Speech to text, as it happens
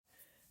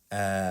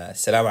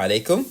السلام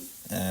عليكم.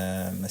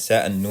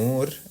 مساء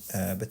النور.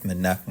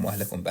 بتمناكم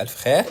وأهلكم بألف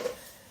خير.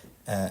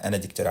 أنا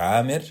دكتور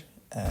عامر.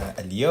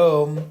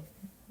 اليوم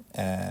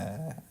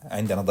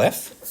عندنا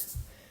ضيف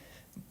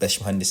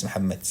مهندس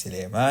محمد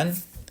سليمان.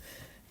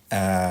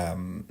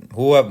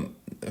 هو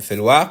في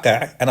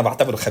الواقع أنا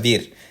بعتبره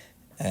خبير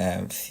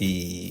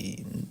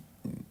في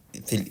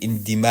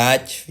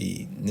الاندماج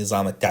في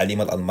نظام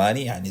التعليم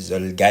الألماني، يعني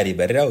زول القاري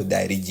برا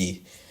وداير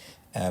يجي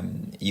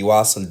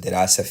يواصل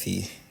دراسة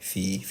في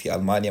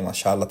ألمانيا. ما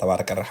شاء الله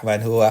تبارك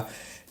الرحمن، هو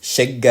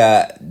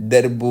شق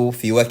دربه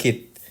في وقت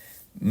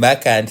ما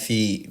كان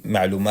في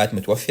معلومات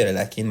متوفرة،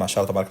 لكن ما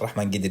شاء الله تبارك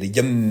الرحمن قدر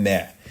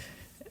يجمع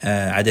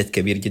عدد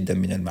كبير جدا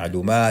من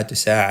المعلومات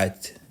وساعد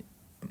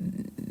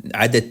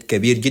عدد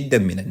كبير جدا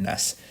من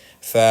الناس.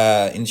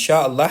 فإن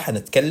شاء الله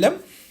حنتكلم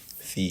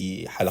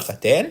في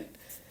حلقتين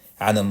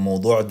عن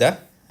الموضوع ده.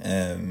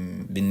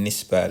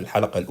 بالنسبة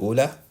للحلقة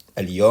الأولى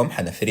اليوم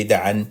حنفرد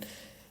عن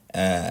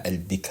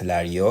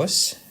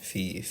البكالوريوس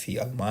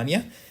في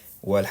ألمانيا،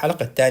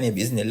 والحلقة الثانية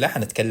بإذن الله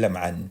حنتكلم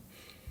عن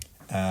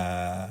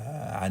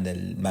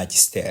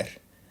الماجستير.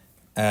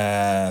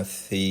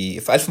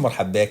 في ألف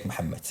مرحبا بك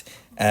محمد.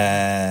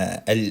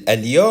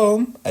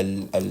 اليوم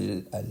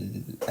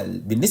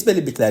بالنسبة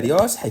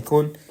للبكالوريوس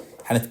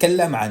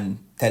حنتكلم عن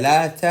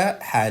ثلاث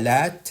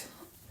حالات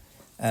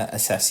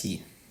أساسية.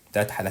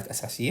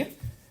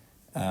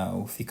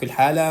 وفي كل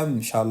حالة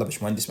إن شاء الله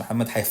باشمهندس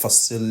محمد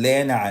حيفصل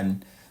لنا عن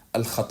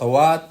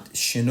الخطوات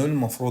شنو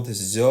المفروض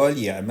الزول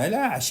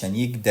يعملها عشان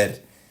يقدر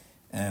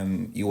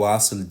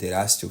يواصل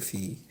دراسته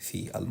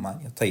في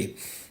ألمانيا. طيب،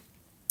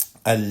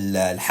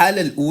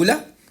 الحالة الأولى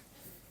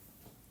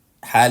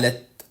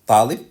حالة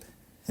طالب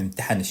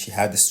امتحن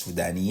الشهادة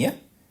السودانية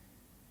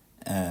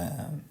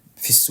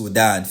في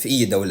السودان، في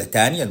أي دولة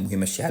تانية،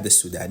 المهم الشهادة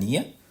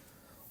السودانية،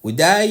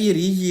 وداير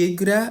يجي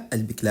يقرأ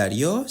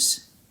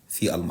البكالوريوس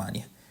في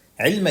ألمانيا،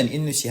 علما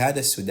إنه الشهادة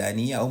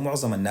السودانية أو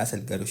معظم الناس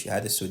اللي قالوا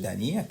الشهادة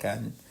السودانية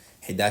كان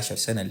 11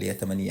 سنة اللي هي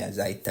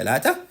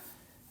 8+3،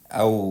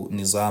 أو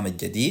نظام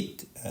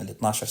الجديد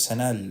 12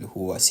 سنة اللي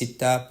هو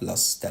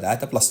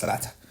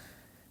 6+3+3.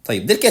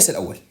 طيب، ده الكيس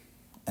الأول.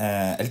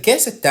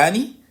 الكيس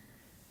الثاني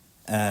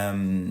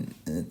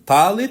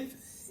طالب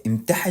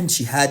امتحن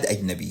شهادة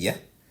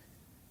أجنبية،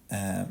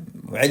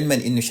 وعلما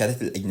إنه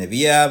الشهادات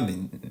الأجنبية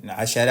من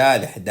 10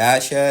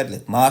 ل11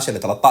 ل12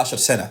 ل13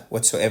 سنة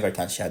whatsoever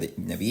كان شهادة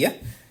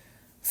أجنبية.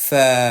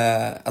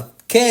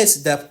 فالكيس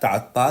ده بتاع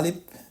الطالب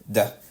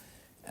ده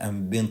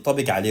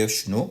بينطبق عليه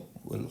شنو،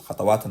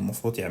 والخطوات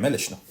المفروض يعمل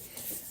شنو.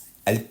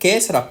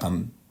 الكيس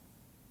رقم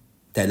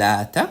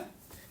 3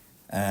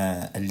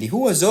 اللي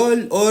هو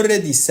زول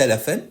already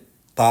سلفا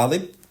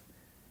طالب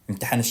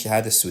امتحان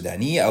الشهادة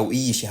السودانية أو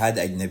أي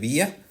شهادة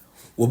أجنبية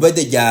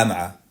وبدأ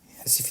جامعة.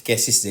 هسي في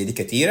كيسز زي دي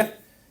كثيرة،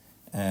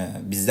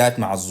 بالذات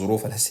مع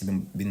الظروف اللي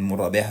هسي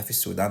بنمر بها في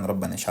السودان.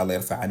 ربنا إن شاء الله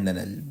يرفع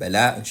عننا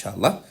البلاء إن شاء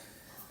الله.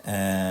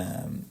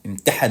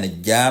 امتحن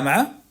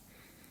الجامعة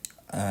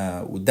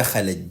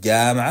ودخل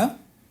الجامعة،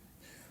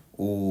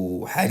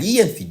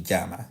 وحاليا في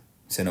الجامعة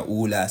سنة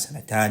أولى،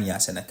 سنة ثانية،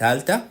 سنة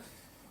ثالثة،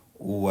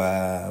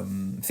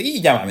 وفي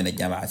جامعة من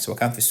الجامعات سواء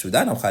كان في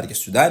السودان أو خارج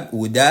السودان،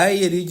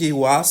 وداير يجي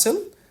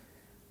يواصل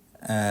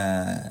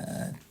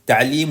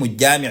تعليمه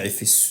الجامعي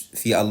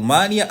في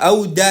ألمانيا،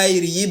 أو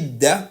داير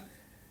يبدأ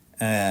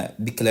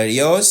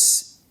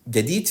بكالوريوس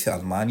جديد في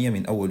ألمانيا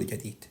من أول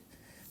وجديد.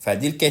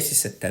 فهذه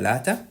الكيسز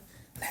الثلاثة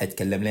اللي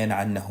حيتكلم لنا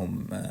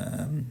عنهم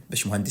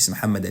باشمهندس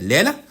محمد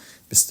الليلة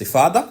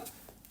باستفاضة.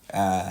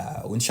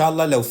 وإن شاء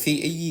الله لو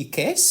في أي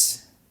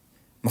كيس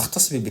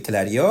مختص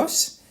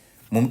بالبكالوريوس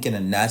ممكن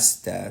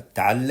الناس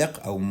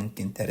تعلق أو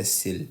ممكن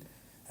ترسل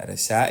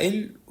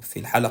رسائل. في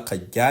الحلقة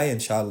الجاية إن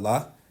شاء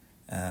الله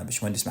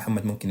باشمهندس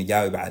محمد ممكن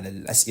يجاوب على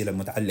الأسئلة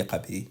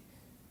المتعلقة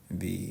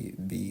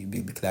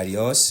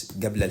ببكالوريوس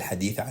قبل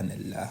الحديث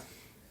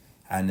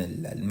عن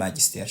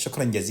الماجستير.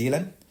 شكرا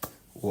جزيلا،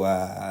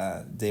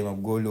 وزي ما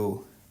بقولوا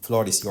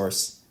floor is yours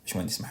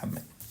باشمهندس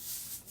محمد.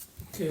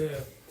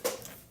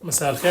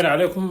 مساء الخير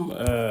عليكم.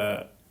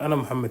 أنا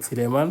محمد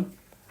سليمان.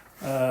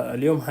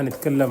 اليوم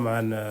هنتكلم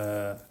عن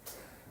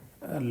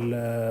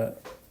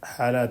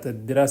حالات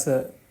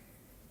الدراسة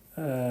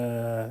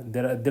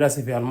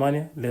في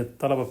ألمانيا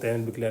للطلبة بتاعين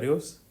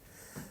البكالوريوس.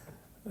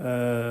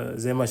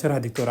 زي ما شرح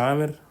دكتور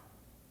عامر،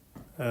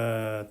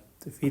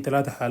 في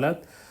 3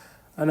 حالات.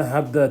 أنا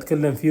هبدأ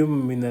أتكلم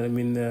فيهم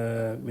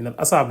من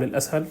الأصعب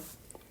للأسهل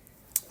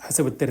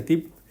حسب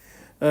الترتيب.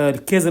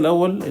 الكيس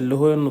الأول اللي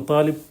هو إنه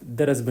طالب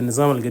درس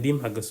بالنظام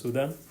القديم حق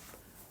السودان،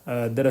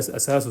 درس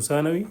أساس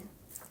وثانوي،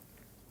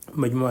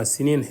 مجموع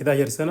السنين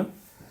 11 سنة.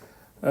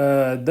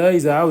 ده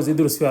إذا عاوز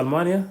يدرس في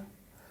ألمانيا،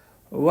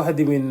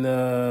 واحدة من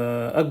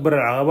أكبر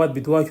العقبات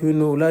بتواجهه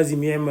إنه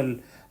لازم يعمل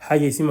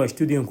حاجة اسمها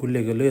ستوديون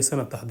كوليج اللي هي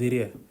سنة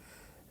تحضيرية.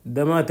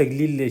 ده ما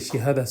تقليل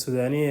للشهادة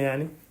السودانية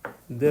يعني،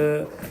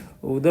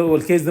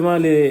 والكيس ده ما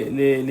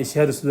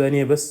للشهادة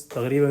السودانية بس،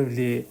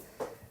 تقريبا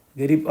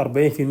قريب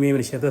 40% من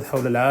الشهادات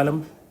حول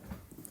العالم.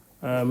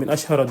 من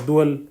أشهر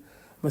الدول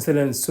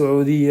مثلا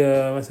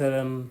السعودية،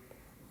 مثلا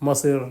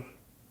مصر،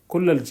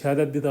 كل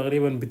الشهادات دي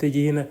تقريبا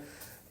بتجي هنا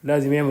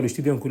لازم يعملوا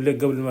ستوديون كلية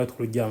قبل ما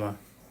يدخلوا الجامعة.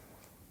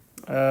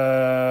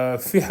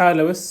 في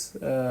حالة بس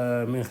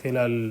من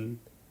خلال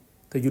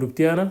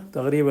تجربتي أنا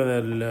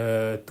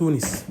تقريبا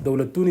تونس،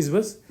 دولة تونس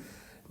بس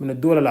من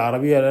الدول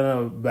العربية اللي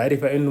أنا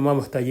بعرفها إنه ما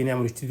محتاجين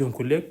يعملوا ستوديون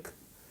كلية.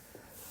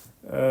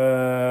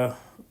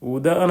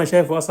 وده أنا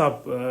شايفه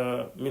أصعب،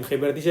 من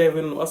خبرتي شايف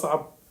إنه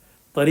أصعب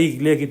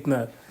طريق ليك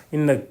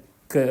إنك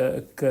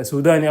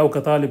كسوداني أو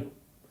كطالب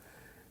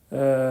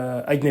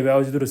أجنبي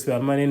عاوز يدرس في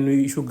ألمانيا إنه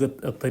يشق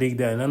الطريق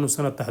ده، لأنه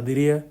السنة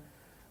التحضيرية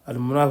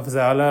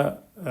المنافسة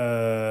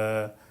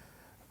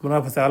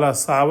على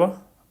صعبة،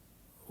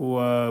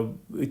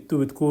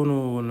 وإنتوا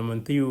بتكونوا لما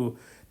تيجوا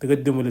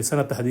تقدموا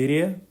للسنة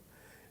التحضيرية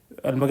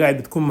المقاعد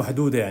بتكون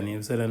محدودة. يعني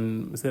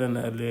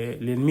مثلا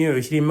ل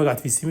 120 مقعد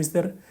في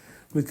السمستر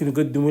ممكن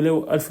يقدموا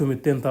له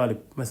 1200 طالب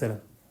مثلا،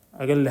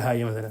 أقل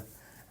حاجة مثلا.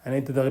 يعني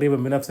أنت تقريبا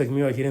بنفسك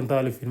 120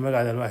 طالب في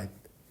المقعد الواحد،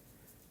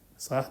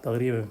 صح؟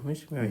 تقريبا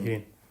مش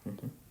 120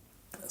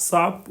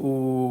 صعب.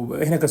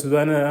 وإحنا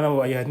كسودان أنا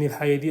واجهتني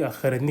الحاجة دي،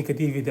 أخرتني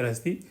كتير في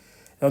دراستي،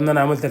 لأن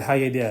أنا عملت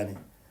الحاجة دي. يعني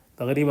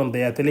تقريبا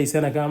ضيعت لي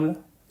سنة كاملة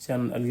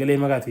عشان ألقى لي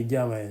مقعد في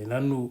الجامعة، يعني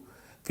لأنه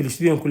في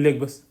الاستوديو كلك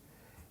بس،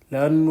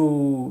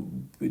 لأنه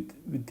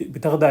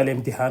بتخضع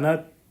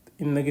الامتحانات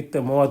إنك أنت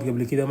مواد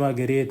قبل كده ما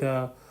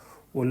قريتها،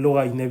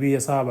 واللغة أجنبية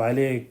صعب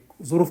عليك،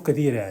 ظروف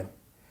كثيرة. يعني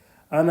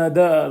أنا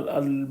ده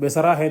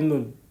بصراحة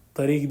إنه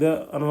الطريق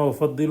ده أنا ما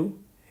بفضله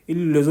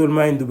إلا لزول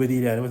ما عنده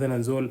بديل. يعني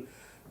مثلا زول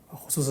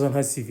خصوصا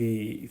هسي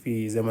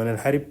في زمن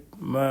الحرب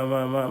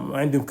ما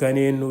عنده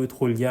إمكانية إنه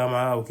يدخل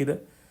جامعة أو كده،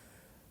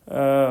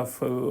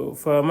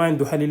 فما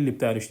عنده حل اللي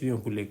بتاع الاستوديو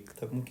كلك.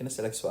 طب ممكن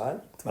أسألك سؤال؟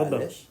 تفضل.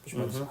 معلش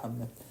باشمهندس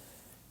محمد،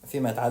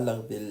 فيما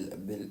يتعلق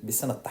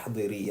بالسنة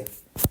التحضيرية،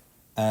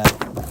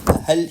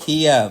 هل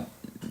هي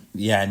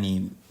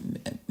يعني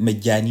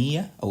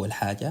مجانية أول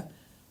حاجة؟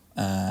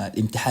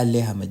 الامتحان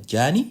لها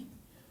مجاني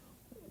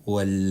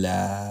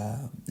ولا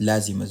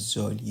لازم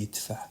الزول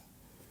يدفع؟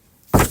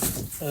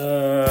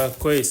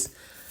 كويس.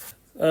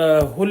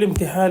 هو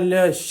الامتحان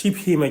له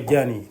شبه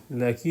مجاني،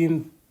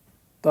 لكن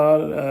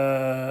طال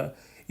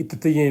انت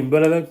تجي من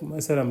بلدك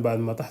مثلا بعد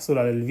ما تحصل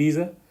على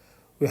الفيزا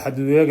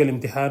ويحددوا لك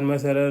الامتحان،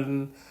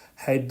 مثلا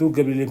حيدوك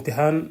قبل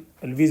الامتحان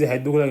الفيزا،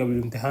 حيدوك لك قبل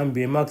الامتحان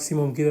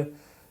بماكسيموم كده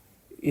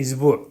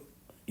اسبوع.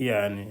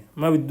 يعني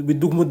ما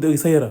بيدوك مدة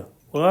قصيرة،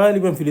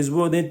 وغالبا في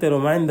الاسبوع ده انت لو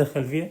ما عندك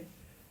خلفية،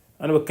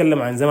 انا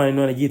بتكلم عن زمان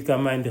انه انا جيت كان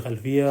ما عندي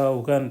خلفية،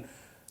 وكان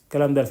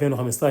الكلام ده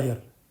 2015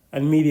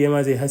 الميديا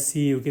ما زي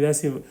هسي وكده.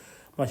 هسي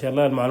ما شاء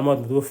الله المعلومات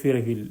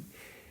متوفرة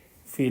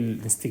في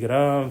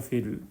الانستغرام، في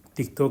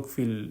التيك توك،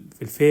 في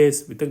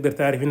الفيس، بتقدر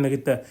تعرف انك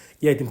انت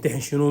جاي تمتحن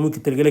شنو،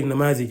 ممكن تلقى لك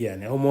نماذج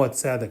يعني او مواد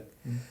تساعدك.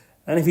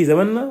 انا في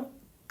زماننا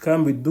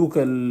كان بيدوك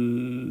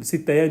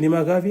الستة ايام دي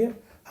ما كافية،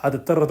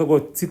 هتضطر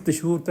تقعد 6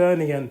 شهور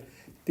تاني يعني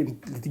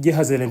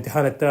تجهز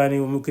الامتحان التاني،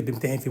 وممكن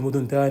تمتحن في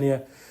مدن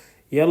تانية.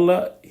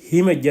 يلا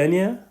هي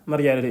مجانية.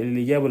 نرجع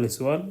للإجابة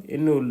للسؤال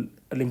إنه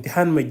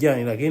الامتحان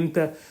مجاني، لكن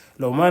أنت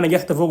لو ما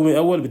نجحت فوق من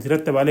الأول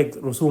بترتب عليك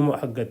رسوم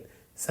حقت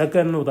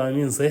سكن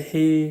وتأمين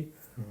صحي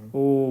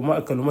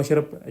ومأكل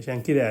ومشرب،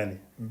 عشان كده يعني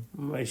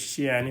مش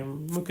يعني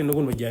ممكن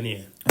نقول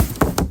مجانية.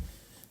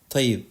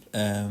 طيب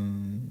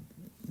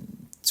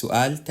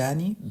سؤال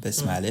تاني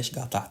بس معلش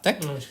قاطعتك.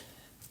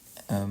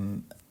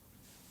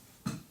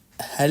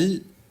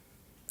 هل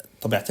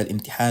طبيعة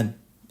الامتحان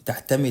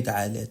تعتمد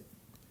على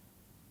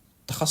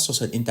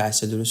التخصص اللي انت عايز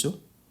تدرسه،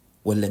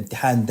 ولا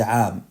امتحان ده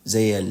عام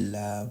زي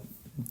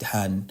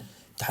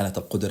امتحانات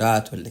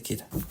القدرات ولا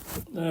كده؟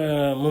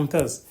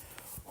 ممتاز.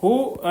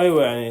 هو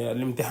ايوه يعني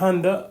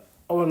الامتحان ده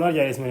اول ما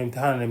نرجع اسم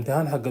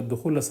الامتحان حق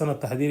الدخول للسنة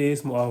التحضيرية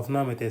اسمه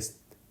أوفنامة تيست.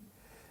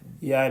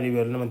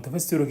 يعني لما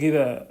تفسره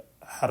كده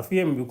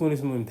حرفيا بيكون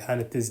اسمه امتحان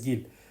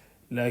التسجيل،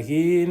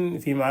 لكن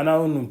في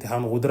معناه انه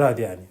امتحان قدرات.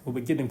 يعني هو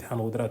بجد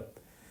امتحان قدرات.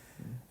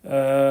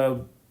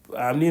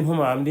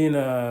 عاملين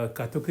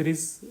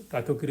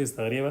كاتيجوريز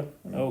تقريبا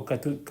او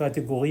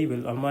كاتيجوري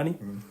بالالماني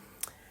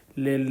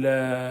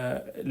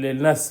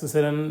للناس.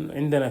 مثلا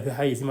عندنا في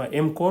حاجه اسمها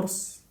ام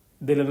كورس،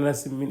 ده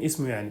للناس من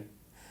اسمه، يعني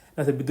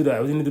الناس اللي بدوا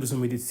عاوزين يدرسوا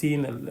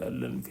ميديسين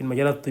في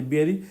المجالات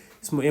الطبيه دي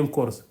اسمه ام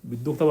كورس.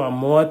 بدوك طبعا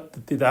مواد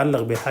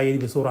تتعلق بالحاجه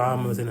دي بصوره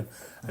عامه، مثلا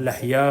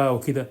الاحياء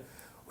وكده.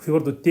 وفي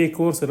برضه التي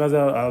كورس، الناس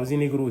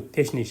عاوزين يقروا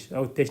التشنيش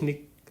او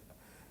التكنيك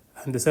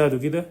هندسات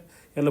وكده،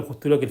 يلا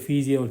بحطوا لك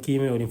الفيزياء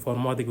والكيمياء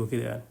والانفورماتيك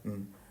وكده.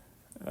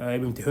 يعني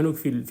بيمتحنوك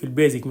في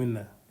البيزك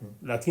منها.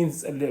 لكن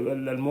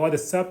المواد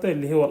الثابته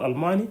اللي هو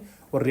الالماني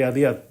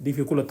والرياضيات دي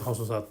في كل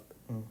التخصصات.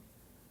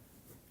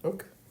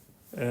 اوكي.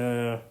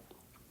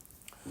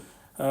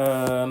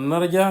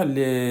 نرجع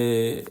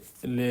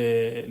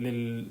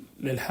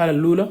للحاله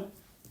الاولى.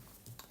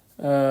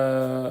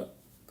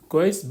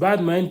 كويس.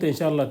 بعد ما انت ان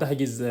شاء الله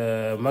تحجز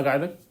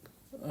مقعدك،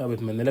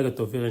 بتمنى لك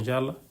التوفيق ان شاء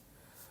الله،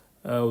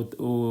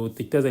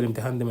 وتجتاز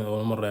الامتحان ده من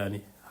اول مره.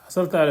 يعني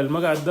حصلت على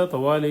المقعد ده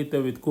طوالي، انت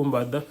بتكون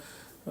بعد ده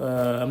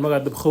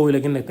المقعد ده بخوي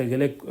لك انك تلقى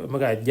لك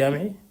مقعد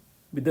جامعي.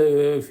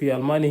 في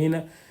المانيا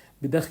هنا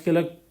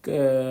بدخلك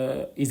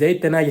اذا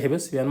انت ناجح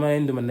بس، يعني ما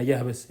عندهم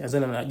النجاح بس، يعني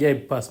مثلا أنا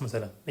جايب باس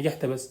مثلا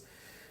نجحت بس،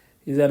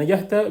 اذا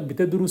نجحت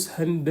بتدرس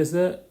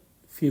هندسه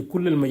في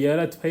كل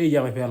المجالات في اي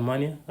جامعه في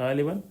المانيا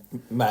غالبا.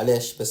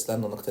 معلش بس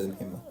لانه نقطه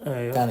مهمه،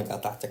 ايوه كان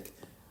قاطعتك.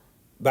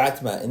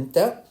 بعد ما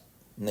انت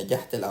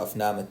نجحت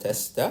الأوفنامة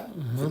تيست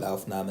في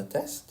الأوفنامة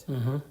تيست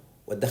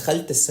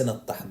ودخلت السنة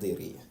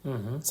التحضيرية،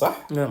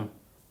 صح؟ نعم.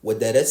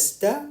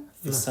 ودرست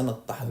في السنة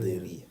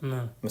التحضيرية.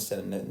 نعم.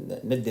 مثلا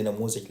ندي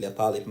نموذج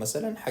لطالب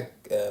مثلا حق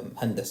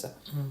هندسة،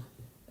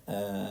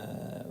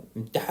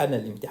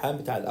 الامتحان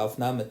بتاع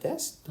الأوفنامة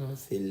تيست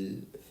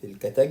في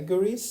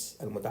الكاتيجوريز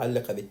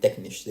المتعلقة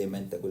بالتكنيش زي ما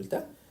انت قلت،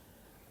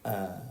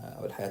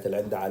 أو الحياة اللي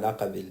عندها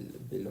علاقة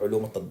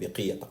بالعلوم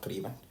التطبيقية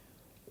تقريبا،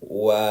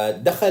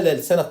 ودخل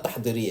السنة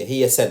التحضيرية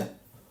هي سنة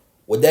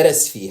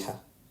ودرس فيها.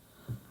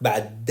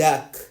 بعد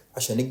ذاك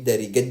عشان يقدر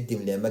يقدم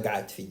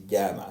لمقعد في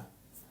الجامعة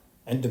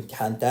عنده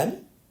امتحان تاني.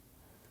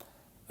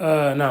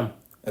 نعم.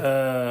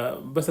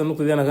 بس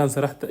النقطة دي أنا كان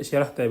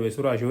شرحتها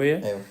بسرعة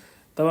شوية. أيوة.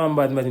 طبعا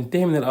بعد ما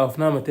تنتهي من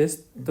الأوفنامة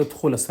تيست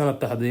تدخل السنة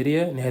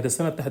التحضيرية. نهاية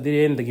السنة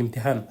التحضيرية عندك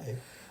امتحان. أيوة.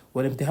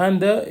 والامتحان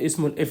ده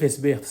اسمه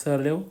FSB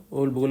اختصار له،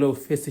 هو اللي بيقولوا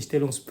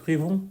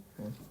Feststellungsprüfung.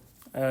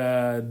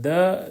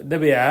 ده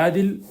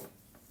بيعادل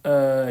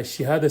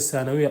الشهادة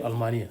الثانوية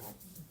الألمانية.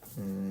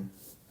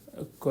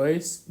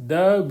 كويس.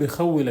 ده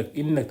بيخولك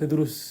إنك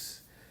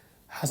تدرس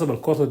حسب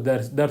الكورس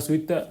دارسه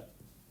انت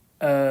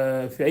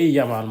في أي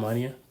جامعة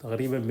ألمانية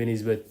تقريبا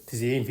بنسبة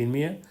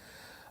 90%.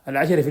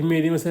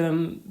 10% دي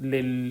مثلا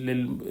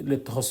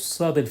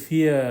للتخصصات اللي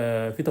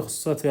فيها، في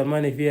تخصصات في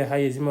ألمانيا فيها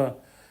حاجة اسمها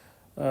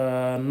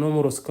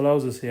نومروس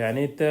كلاوزس،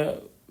 يعني انت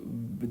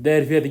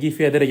داير فيها تجيب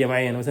فيها درجة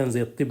معينة مثلا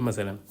زي الطب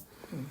مثلا.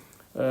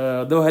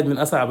 ده واحد من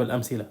أصعب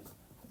الأمثلة.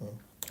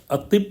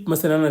 الطب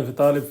مثلا أنا في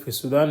طالب في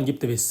السودان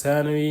جبت في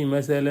الثانوي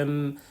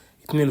مثلا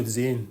 92%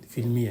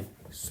 في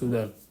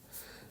السودان.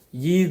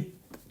 جيت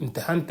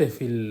امتحنت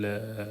في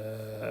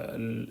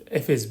ال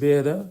FSB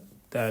ده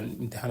بتاع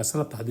امتحان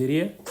السنة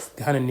التحضيرية،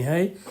 امتحان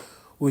النهائي،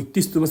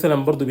 ويكتستوا مثلا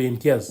برضو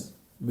بامتياز.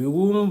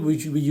 بيقوموا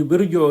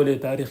بيرجعوا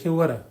لتاريخين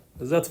ورا،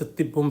 بالذات في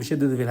الطب هم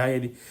بيشددوا في الحاجة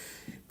دي.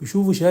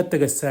 بيشوفوا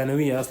شهادتك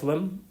الثانوية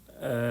أصلا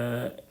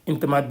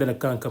أنت معدلك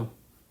كان كم.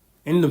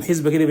 عندهم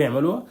حسبة كده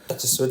بيعملوها. في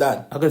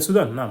السودان. حق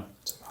السودان نعم.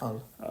 سبحان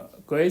الله.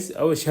 كويس.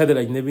 أو الشهادة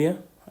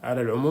الأجنبية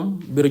على العموم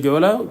بيرجعوا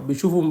لها،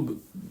 بيشوفوا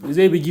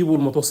زي بيجيبوا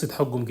المتوسط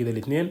حقهم كده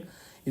الاثنين.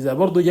 إذا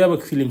برضو جابك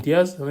في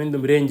الامتياز، هم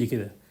عندهم رينج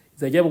كده،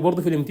 إذا جابك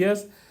برضو في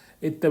الامتياز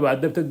أنت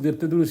بعد ده بتقدر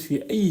تدرس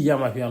في أي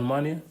جامعة في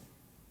ألمانيا.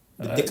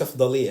 بديك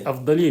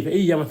أفضلية في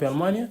أي جامعة في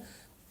ألمانيا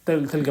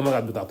تلقى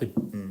مقعد بتاع طب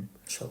إن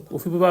شاء الله.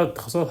 وفي بعض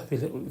التخصصات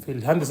في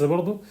الهندسة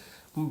برضو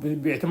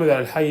بيعتمد على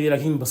الحاجة دي،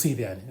 لكن بسيط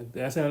يعني.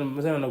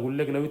 مثلا أقول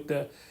لك لو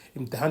أنت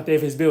امتحنت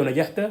FSB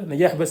ونجحت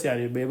نجاح بس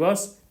يعني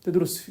بيباص،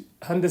 تدرس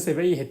هندسة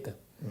في أي حتة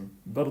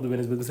برضو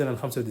بنسبة مثلا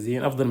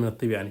 95 أفضل من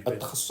الطب يعني.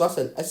 التخصصات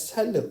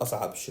الأسهل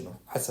للأصعب شنو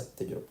حسب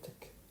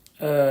تجربتك؟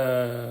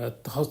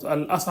 التخصص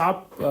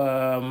الأصعب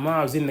ما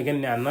عاوزين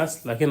نقنع على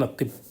الناس، لكن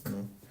الطب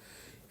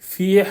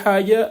في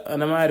حاجة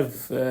أنا ما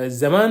أعرف.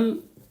 زمان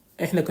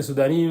إحنا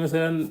كسودانيين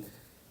مثلا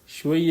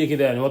شوية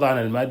كده يعني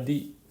وضعنا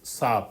المادي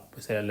صعب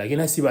مثلا، لكن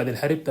هسي بعد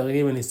الحرب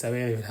تقريبا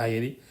استوينا في الحاجة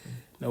دي.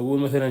 نقول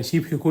مثلا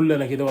شبه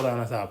كلنا كده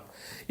وضعنا صعب.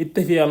 انت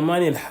في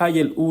ألمانيا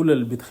الحاجة الأولى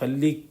اللي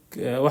بتخليك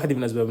واحدة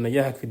من أسباب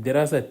نجاحك في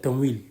الدراسة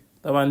التمويل.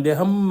 طبعا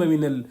ده هم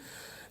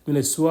من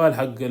السؤال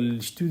حق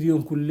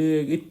الاستوديوم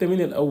كله. انت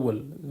من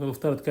الأول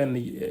المفترض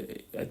كان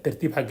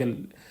الترتيب حق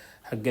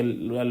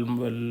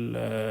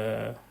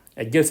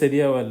الجلسة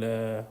دي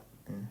ولا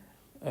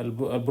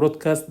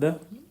البرودكاست ده،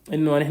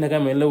 انه احنا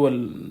كان من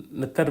الاول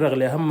نتطرق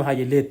لاهم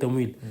حاجه اللي هي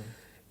التمويل.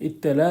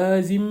 انت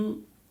لازم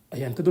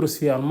عشان تدرس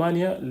في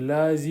المانيا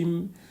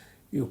لازم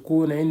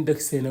يكون عندك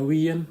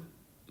سنويا،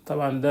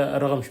 طبعا ده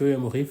رقم شويه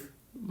مخيف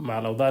مع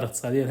الاوضاع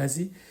الاقتصاديه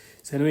الهسي،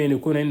 سنويا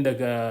يكون عندك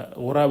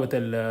غرابه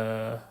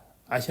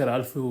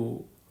 10,000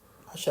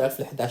 10,000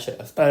 ل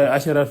 11,000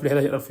 10,000 ل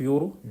 11,000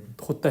 يورو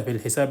تخطها في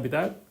الحساب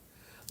بتاعك.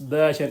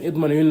 ده عشان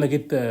يضمنوا انك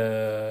انت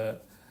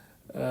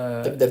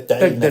تقدر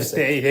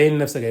تعين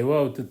نفسك.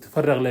 ايوه.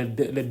 وتتفرغ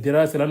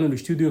للدراسه، لانه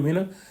الاستوديوم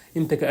هنا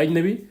انت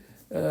كاجنبي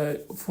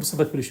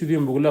فرصتك في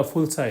الاستوديوم بقول لها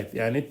فول سايت،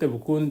 يعني انت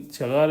بكون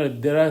شغال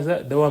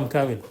الدراسه دوام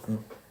كامل.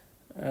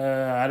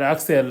 على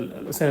عكس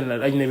مثلا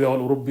الاجنبي او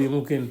الاوروبي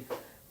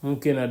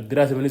ممكن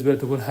الدراسه بالنسبه له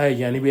تكون حاجه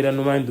جانبيه،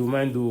 لانه ما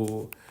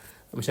عنده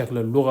مشاكل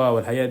اللغه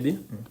والحياه دي.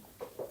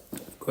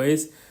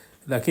 كويس.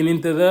 لكن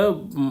انت ده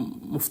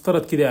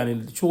مفترض كده يعني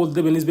الشغل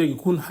ده بالنسبه لك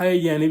يكون حاجه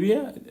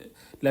جانبيه،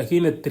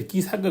 لكن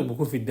التركيز حقك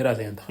بيكون في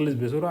الدراسة، يعني تخلص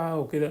بسرعة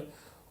وكده،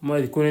 وما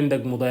يكون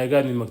عندك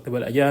مضايقات من مكتب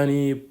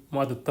الأجانب،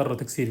 ما تضطر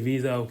تكسير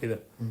فيزا وكده.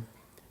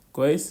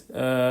 كويس.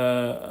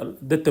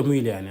 ده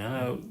التمويل يعني.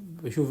 أنا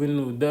بشوف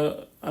إنه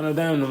ده، أنا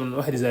دائما من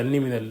واحد يسألني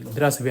من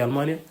الدراسة في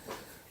ألمانيا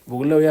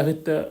بقول له يا أخي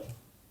أنت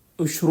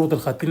الشروط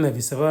اللي خدتنا في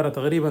السفارة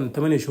تقريبا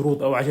 8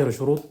 شروط أو 10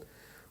 شروط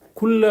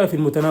كلها في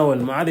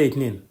المتناول ما عدا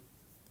 2.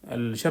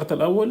 الشرط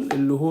الأول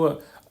اللي هو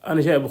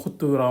أنا جاي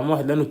بخطه رقم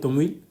 1 لأنه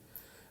التمويل.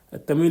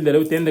 التمويل ده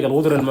لو انت عندك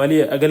القدره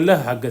الماليه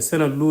اقلها حق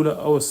السنه الاولى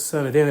او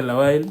السنتين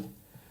الاوائل،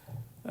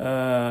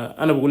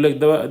 انا بقول لك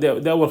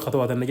ده اول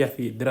خطوات النجاح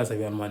في الدراسه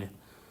في المانيا.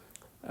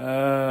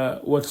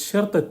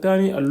 والشرط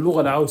الثاني اللغه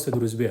اللي عاوز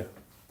تدرس بها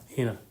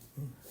هنا.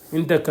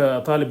 انت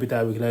كطالب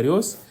بتاع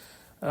بكالوريوس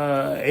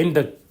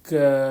عندك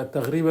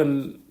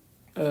تقريبا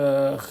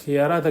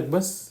خياراتك،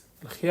 بس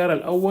الخيار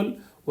الاول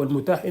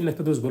والمتاح انك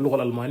تدرس باللغه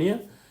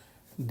الالمانيه.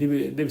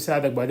 دي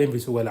بيساعدك بعدين في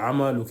سوق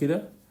العمل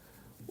وكده.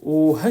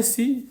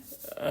 وهسي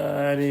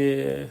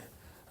يعني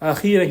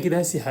اخيرا كده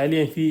هسي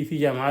حاليا في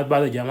جامعات،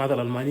 بعض الجامعات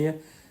الالمانيه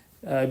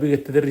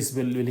بقت تدرس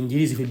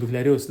بالانجليزي في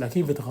البكالوريوس،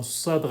 لكن في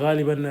تخصصات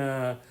غالبا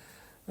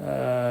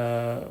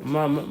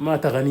ما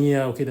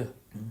تقنيه وكده.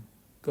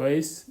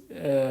 كويس.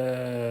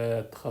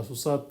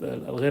 التخصصات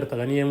الغير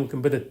تقنيه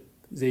ممكن بدت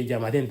زي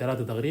جامعتين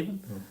ثلاثه تقريبا،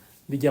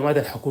 دي الجامعات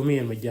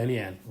الحكوميه المجانيه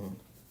يعني.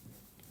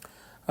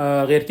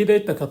 غير كده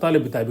انت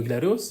كطالب بتاع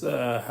بكالوريوس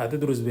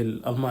هتدرس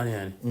بالالماني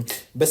يعني.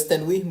 بس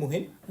تنويه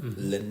مهم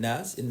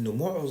للناس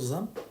انه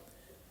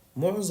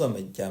معظم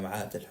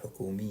الجامعات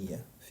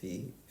الحكوميه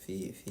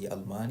في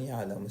المانيا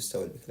على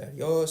مستوى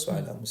البكالوريوس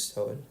وعلى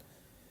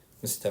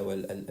مستوى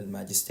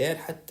الماجستير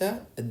حتى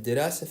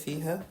الدراسه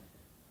فيها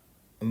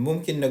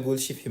ممكن نقول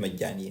شبه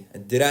مجانيه.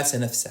 الدراسه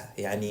نفسها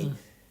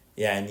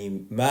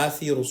يعني ما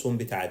في رسوم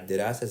بتاع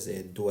الدراسه زي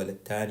الدول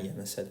الثانيه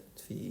مثلا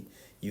في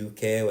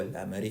يوكي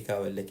ولا امريكا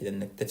ولا كده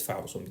انك تدفع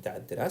رسوم بتاع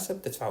الدراسه،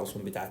 بتدفع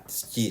رسوم بتاع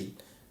التسجيل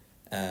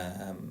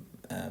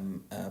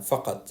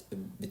فقط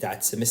بتاع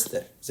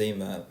السمستر زي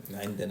ما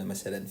عندنا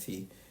مثلا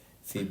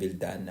في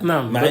بلداننا.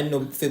 نعم. مع انه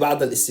في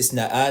بعض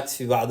الاستثناءات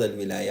في بعض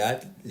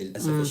الولايات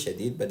للاسف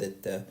الشديد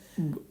بدت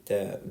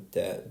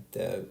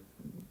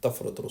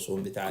تفرض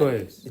رسوم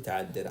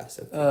بتاع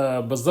الدراسه.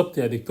 بالضبط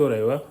يا دكتور.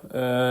 ايوه.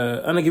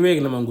 انا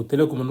قبل لما قلت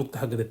لكم النقطه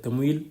حقت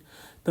التمويل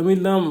ده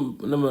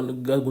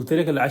لما قلت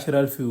لك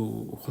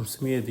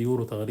 10,500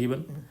 يورو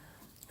تقريبا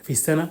في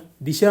السنه،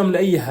 دي شامله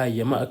اي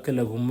حاجه، ما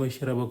اكلك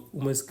ومشربك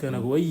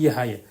ومسكنك واي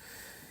حاجه.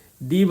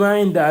 دي ما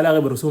عندها علاقه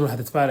بالرسوم اللي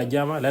هتدفعها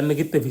للجامعه، لانك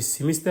انت في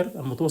السمستر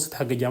المتوسط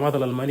حق الجامعات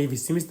الالمانيه في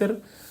السمستر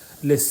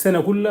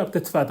للسنه كلها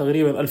بتدفع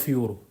تقريبا 1000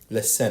 يورو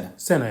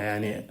سنه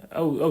يعني،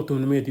 او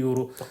 800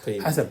 يورو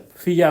تقريبا. حسب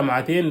في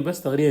جامعتين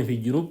بس تقريبا في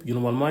جنوب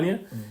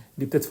المانيا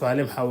دي بتدفع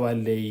عليهم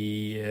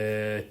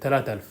حوالي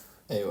 3000.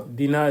 ايوه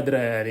دي نادره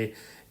يعني.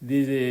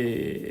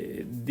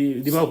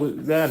 دي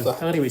ما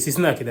تقريبا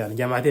استثناء كده يعني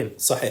جامعتين.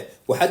 صحيح.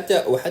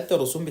 وحتى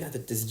الرسوم بتاعت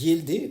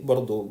التسجيل دي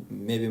برضو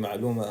ميبي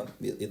معلومه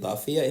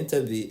اضافيه، انت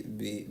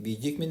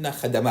بيجيك منها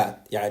خدمات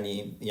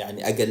يعني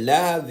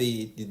اقلها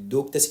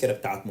بيدوك تذكره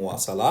بتاعت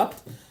مواصلات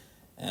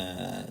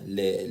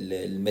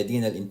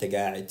للمدينه اللي انت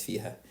قاعد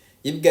فيها.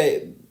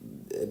 يبقى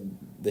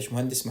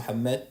باشمهندس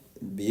محمد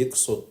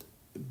بيقصد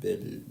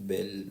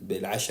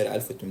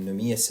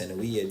بال10,800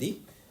 السنويه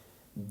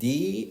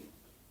دي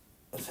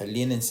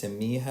خلينا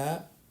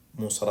نسميها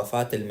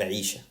مصرفات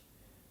المعيشة،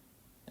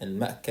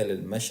 المأكل،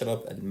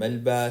 المشرب،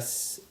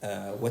 الملبس،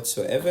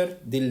 whatsoever،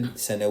 دي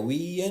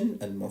سنويا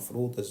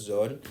المفروض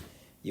الزول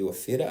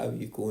يوفرها أو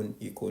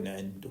يكون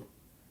عنده،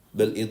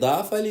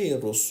 بالإضافة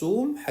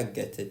للرسوم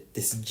حقت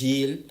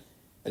التسجيل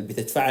اللي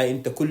بتدفعها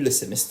أنت كل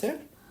سمستر،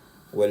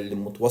 واللي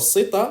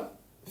متوسطة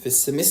في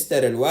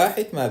السمستر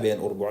الواحد ما بين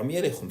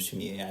 400 ل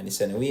 500. يعني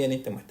سنويا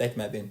أنت محتاج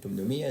ما بين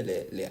 800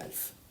 ل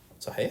 1000.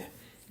 صحيح؟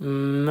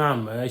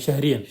 نعم.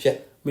 شهريا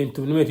من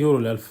 800 يورو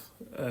ل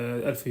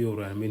 1000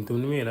 يورو، يعني من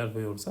 800 ل 1000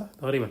 يورو صح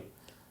تقريبا.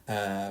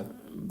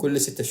 كل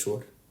 6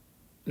 شهور.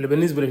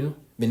 بالنسبة لشنو؟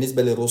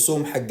 بالنسبة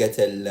للرسوم حقت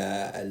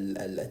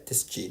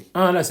التسجيل.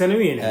 لا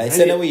سنويا يعني.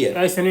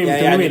 سنويا. سنويا من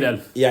 800 ل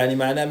 1000. يعني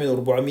معناه من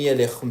 400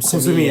 ل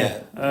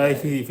 500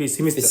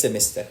 في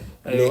السمستر.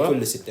 أيوة.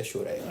 كل 6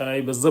 شهور.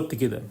 أيوة. بالضبط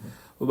كده.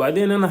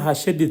 وبعدين أنا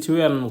هشدد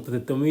شوية على نقطة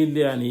التمويل دي،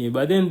 يعني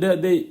بعدين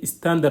ده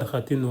ستاندر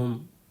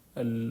خاتنهم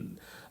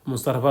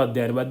المصرفات دي،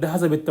 يعني بعد ده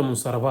حسب انت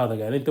مصرفاتك،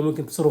 يعني انت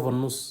ممكن تصرف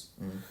النص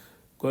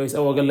كويس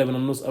او اقل من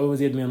النص او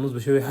زيادة من النص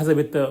بشويه حسب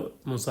انت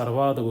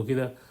مصرفاتك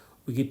وكده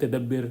وجيت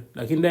تدبر.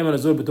 لكن دايما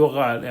الزول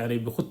بتوقع يعني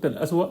بخط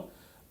الأسوأ،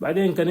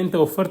 بعدين كان انت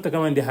وفرت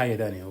كمان دي حاجه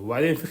ثانيه.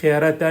 وبعدين في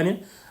خيارات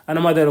ثانيه انا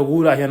ما اقدر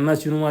اقول عشان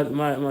الناس شنو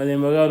ما زي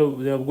ما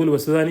قالوا، زي ما بيقولوا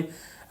بالسوداني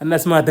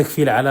الناس ما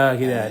تكفيل على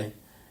كده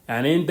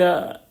يعني انت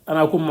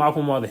انا اكون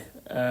معكم واضح.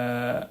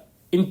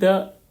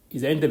 انت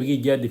اذا انت بقيت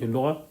جادي في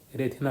اللغه،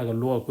 قريت هناك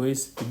اللغه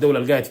كويس في الدوله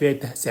اللي قاعد فيها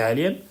انت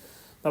حاليا،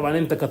 طبعا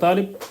انت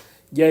كطالب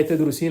جاي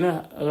تدرس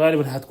هنا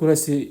غالبا حتكون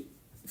هسي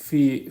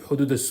في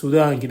حدود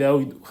السودان كده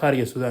او خارج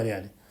السودان،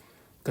 يعني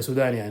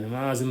كسودان، يعني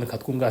ما اظنك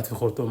هتكون قاعد في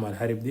خرطوم مع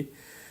الحرب دي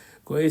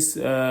كويس.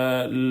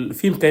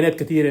 في امكانيات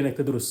كثيره انك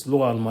تدرس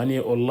لغه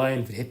المانيه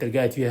اونلاين في الحته اللي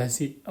قاعد فيها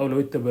هسي، او لو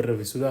انت برا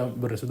في السودان،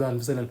 برا السودان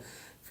مثلا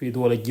في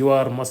دول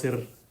الجوار مصر،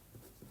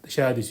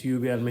 تشاد،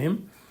 اثيوبيا، المهم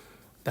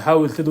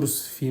تحاول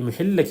تدرس في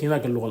محلك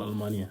هناك اللغه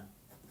الالمانيه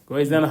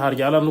كويس. ده انا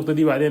هرجع لها النقطه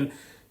دي بعدين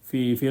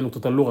في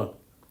نقطه اللغه.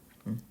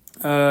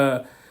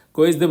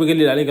 كويس. ده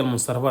بقلل عليك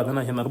المصرفات،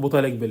 انا عشان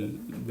اربطها لك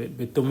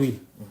بالتمويل،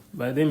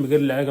 بعدين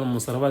بقلل عليك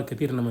المصرفات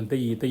كثير لما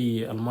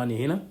تجي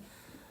المانيا هنا.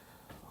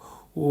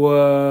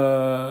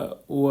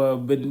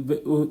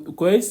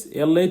 كويس.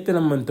 يلا انت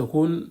لما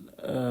تكون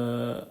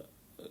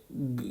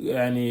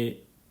يعني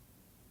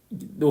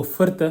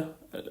وفرت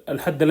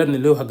الحد الأدنى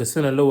اللي هو حق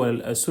السنة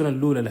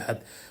الأولى لحد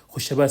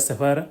خش بها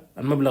السفارة،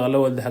 المبلغ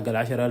الأول ده حق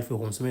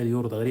 10,500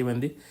 يورو تقريبا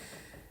دي.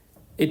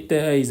 انت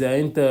إذا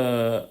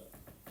انت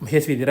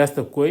مشيت في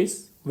دراستك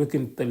كويس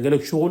ممكن تلقى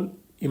لك شغل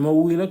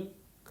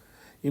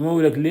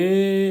يمولك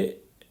ليه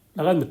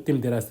لغاية ما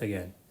تتم دراستك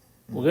يعني.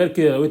 وغير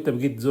كده لو انت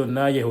بقيت زول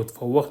ناجح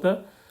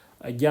وتفوقت،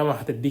 الجامعة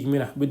حتديك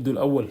منح بده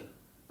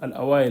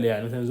الأوائل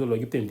يعني. مثلا زول لو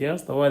جبت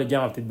امتياز طوال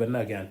الجامعة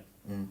بتتبناك يعني.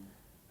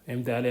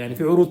 فهمت علي؟ يعني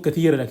في عروض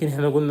كثيرة، لكن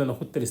احنا قلنا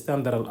ناخد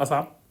الستاندر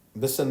الأصعب.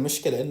 بس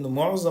المشكلة إنه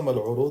معظم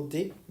العروض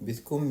دي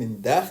بتكون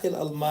من داخل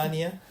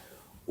ألمانيا،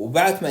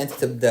 وبعد ما أنت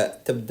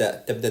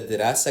تبدأ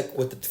دراسك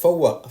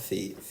وتتفوق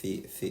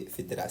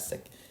في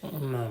دراستك.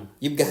 نعم.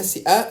 يبقى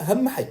هسي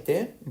أهم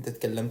حاجتين أنت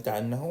تكلمت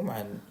عنهم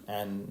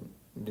عن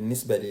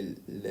بالنسبة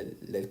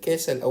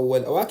للكيس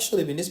الأول، أو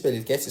أكشلي بالنسبة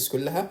للكيسز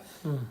كلها.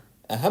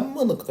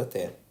 أهم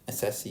نقطتين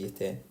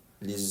أساسيتين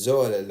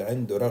للزول اللي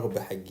عنده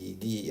رغبة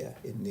حقيقية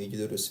إنه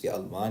يدرس في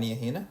ألمانيا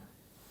هنا.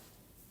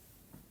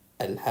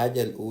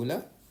 الحاجة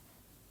الأولى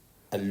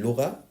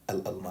اللغة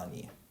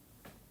الألمانية،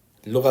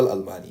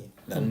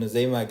 لأنه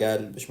زي ما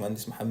قال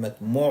باشمهندس محمد،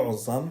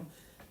 معظم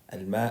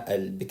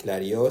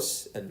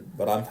البكالوريوس،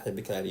 البرامج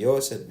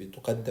البكالوريوس اللي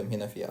بتقدم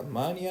هنا في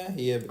ألمانيا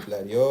هي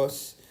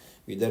بكالوريوس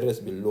يدرس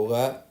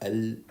باللغة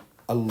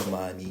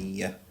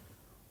الألمانية.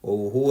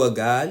 وهو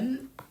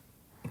قال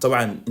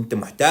طبعا انت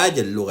محتاج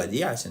اللغة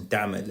دي عشان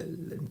تعمل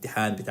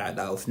الامتحان بتاع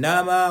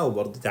الأوفنامة،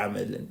 وبرضه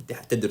تعمل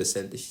تدرس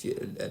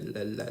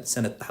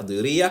السنة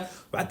التحضيرية،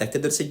 وبعد ذلك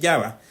تدرس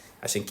الجامعة.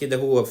 عشان كده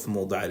هو في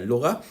موضوع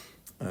اللغة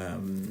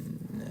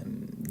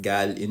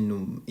قال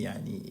انه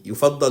يعني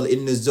يفضل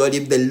انه الزول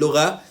يبدأ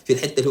اللغة في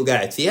الحتة اللي هو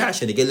قاعد فيها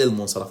عشان يقلل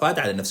المنصرفات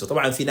على نفسه.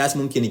 طبعا في ناس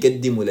ممكن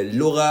يقدموا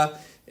للغة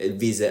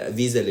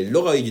فيزا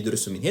للغة ويجي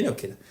يدرسوا من هنا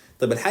وكده.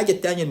 طب الحاجة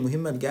الثانية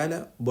المهمة اللي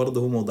قالها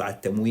برضه هو موضوع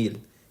التمويل،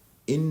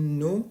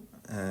 انه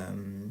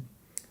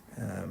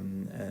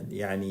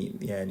يعني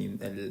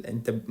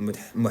انت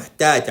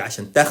محتاج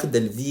عشان تاخد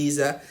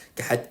الفيزا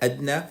كحد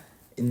ادنى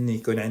انه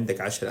يكون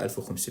عندك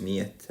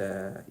 10,500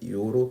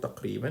 يورو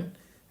تقريبا.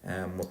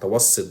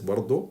 متوسط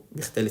برضو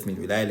بيختلف من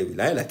ولاية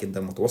لولاية، لكن ده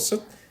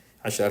المتوسط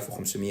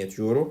 10,500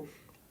 يورو.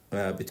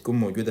 بتكون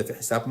موجودة في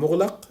حساب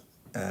مغلق.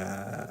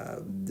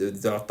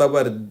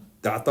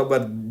 تعتبر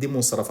دي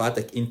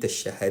مصرفاتك انت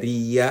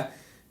الشهرية،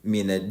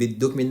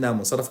 بدوك منها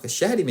مصرفك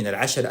الشهري من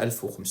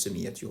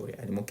 10,500 يورو.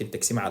 يعني ممكن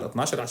تقسمها على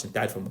 12 عشان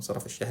تعرف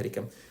المصرف الشهري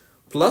كم.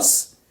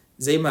 بلس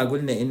زي ما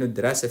قلنا انه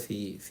الدراسة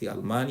في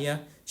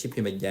ألمانيا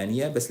شبه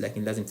مجانية، بس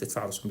لكن لازم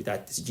تدفع رسوم بتاع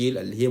التسجيل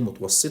اللي هي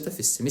متوسطة في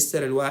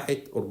السمستر الواحد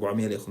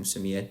 400 ل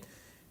 500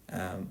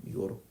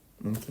 يورو.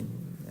 ممكن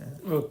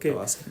اوكي.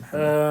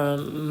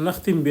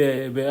 نختم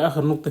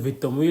بآخر نقطة في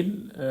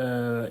التمويل.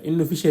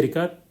 انه في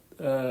شركات،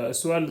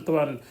 السؤال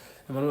طبعا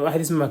لما واحد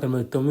يسمع كلمة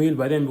التمويل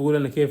بعدين بيقول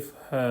أنا كيف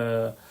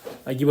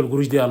أجيب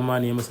القروش دي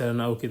ألمانيا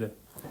مثلا أو كده.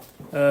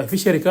 في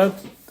شركات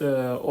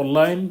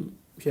أونلاين،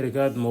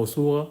 شركات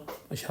موثوقة.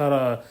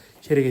 أشهر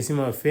شركة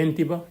اسمها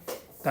فينتيبا،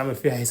 تعمل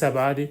فيها حساب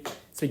عادي،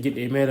 تسجل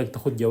إيميلك،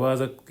 تاخد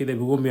جوازك كده،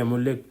 بيقوم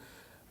يعمل لك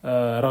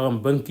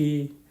رقم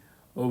بنكي،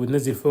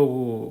 وبتنزل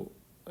فوق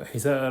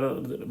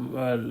حساب،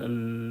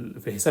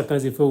 في الحساب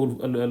تنزل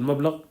فوق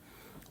المبلغ،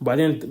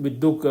 وبعدين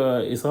بتدوك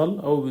إيصال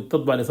أو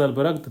بتطبع الإيصال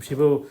براك تمشي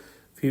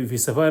في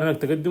السفارة انك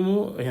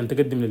تقدمه عشان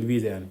تقدم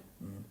للفيزا يعني.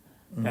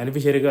 يعني في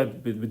شركات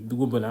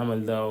بتقوم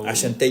بالعمل ده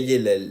عشان تجي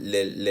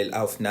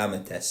للأوفنامة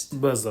تيست.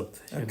 بالضبط.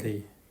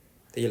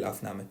 تجي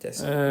الأوفنامة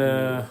تيست.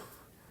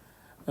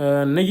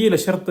 نجي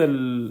للشرط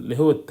اللي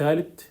هو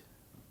الثالث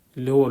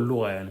اللي هو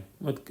اللغة يعني.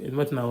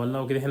 ما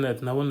تناولناه كده، احنا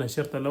تناولنا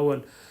الشرط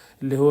الأول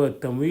اللي هو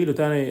التمويل،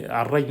 وتاني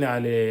عرجنا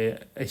على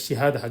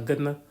الشهادة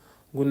حقتنا،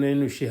 قلنا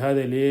انه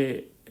الشهادة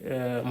اللي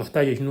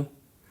محتاجة شنو.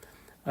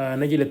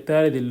 نجي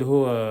للثالث اللي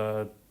هو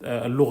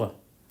اللغة.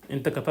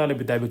 انت كطالب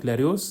بتاع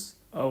بكالوريوس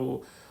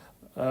او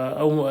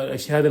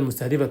الشهاده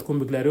المستهدفه تكون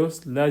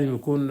بكالوريوس، لازم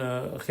يكون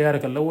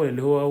خيارك الاول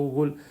اللي هو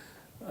يقول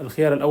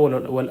الخيار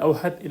الاول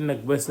والاوحد انك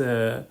بس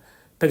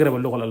تقرا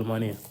اللغه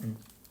الالمانيه.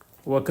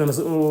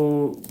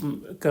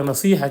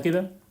 وكنصيحه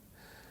كده،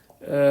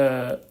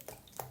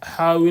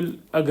 حاول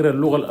اقرا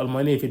اللغه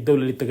الالمانيه في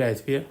الدوله اللي انت قاعد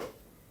فيها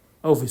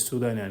او في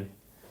السودان يعني،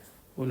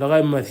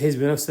 ولغايه ما تحس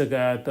بنفسك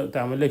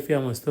تعمل لك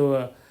فيها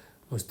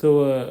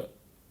مستوى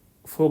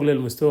فوق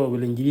للمستوى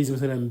بالانجليزي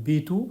مثلا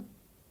B2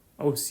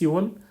 او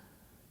C1،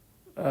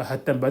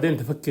 حتى بعدين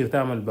تفكر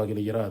تعمل باقي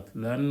الاجراءات.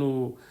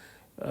 لانه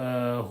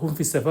هم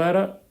في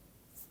السفاره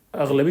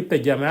اغلبيه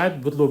الجامعات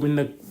بيطلبوا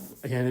منك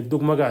عشان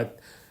يدوك مقعد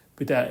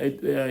بتاع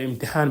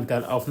امتحان بتاع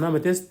الاوفنامه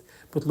تيست،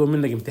 بيطلبوا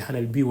منك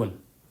امتحان الB1.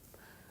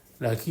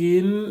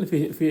 لكن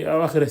في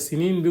اواخر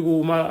السنين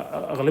بيقوا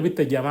ما اغلبيه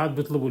الجامعات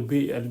بيطلبوا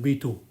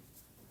الB2.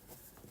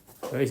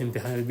 كويس،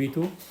 امتحان الB2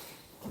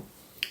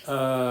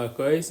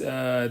 كويس.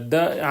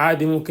 ده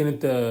عادي، ممكن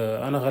انت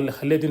انا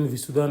خليت انه في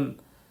السودان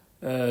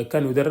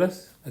كان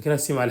يدرس، لكن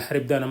هسه مع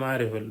الحرب ده انا ما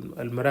اعرف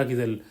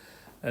المراكز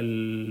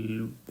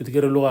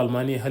بتقرا اللغة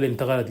الألمانية هل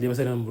انتقلت لي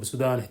مثلا من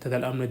السودان احتلال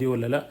الأمن دي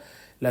ولا لا.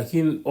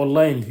 لكن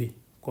أونلاين، في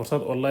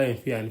كورسات أونلاين،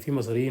 في يعني في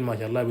مصريين ما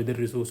شاء الله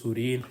بيدرسوا،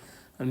 سوريين.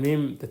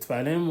 المهم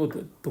تدفع لهم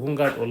وتكون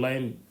قاعد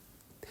أونلاين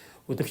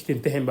وتمشي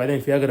تمتحن بعدين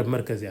في أقرب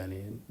مركز.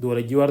 يعني دول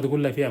الجوار دي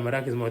كلها فيها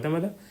مراكز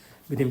معتمدة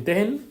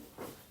بتمتحن.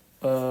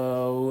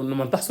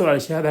 ولما تحصل على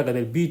الشهادة قد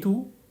البي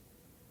 2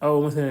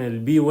 أو مثلا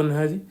البي 1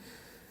 هذه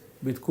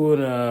بتكون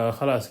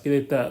خلاص كده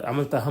انت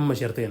عملت أهم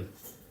شرطين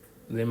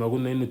زي ما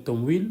قلنا، إنه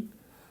التمويل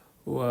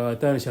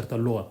وتاني شرط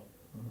اللغة.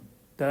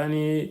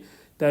 تاني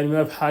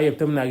ما في حاجة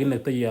بتمنع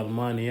إنك تجي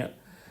ألمانيا.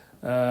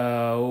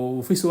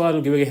 وفي سؤال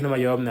قبل إحنا ما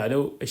جاوبنا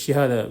عليه،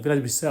 الشهادة. في ناس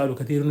بيسألوا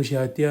كثير إنه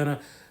شهادتي أنا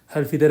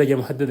هل في درجة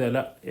محددة؟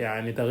 لا،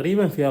 يعني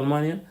تقريبا في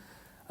ألمانيا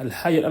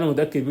الحاجة اللي أنا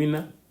متأكد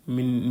منها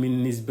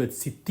من نسبة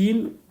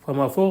 60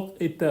 فما فوق،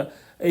 أنت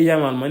أي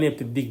جامعة ألمانية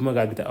بتديك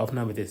مقعد بتاع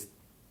أوفنامة تيست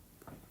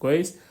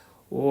كويس.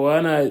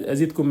 وأنا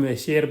أزيدكم من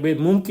الشعر بيت،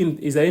 ممكن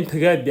إذا أنت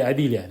قاعد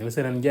بعديل يعني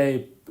مثلا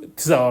جايب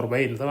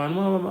 49، طبعا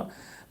ما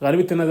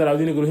غالبية الناس اللي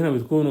عاوزين يقولوا هنا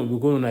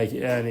بيكونوا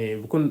يعني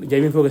بيكون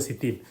جايبين فوق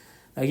 60.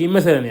 لكن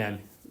مثلا يعني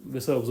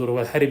بسبب ظروف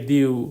الحرب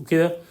دي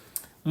وكده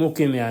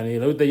ممكن يعني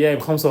لو انت جايب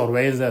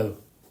 45 زادوا،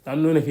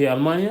 لانه هنا في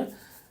المانيا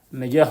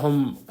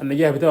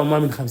النجاح بتاعهم ما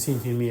من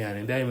 50%،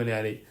 يعني دائما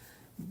يعني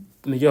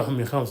نجاحهم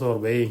من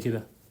 45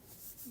 كده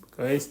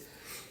كويس.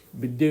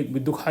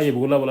 بدوك حاجه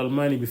بيقولها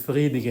بالالماني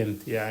بفغيدك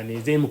انت،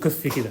 يعني زي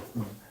مكفي كده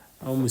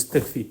او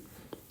مستكفي.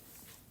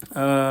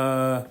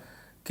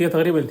 كده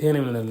تقريبا انتهينا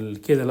من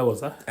الكيس الاول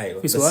صح؟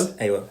 ايوه في سؤال؟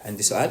 ايوه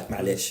عندي سؤال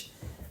معلش.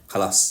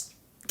 خلاص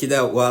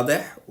كده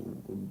واضح،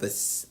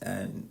 بس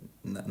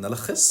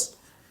نلخص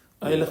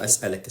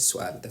واسالك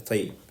السؤال ده.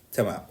 طيب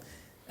تمام.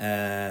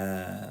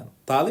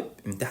 طالب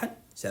امتحن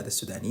الشهاده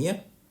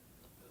السودانيه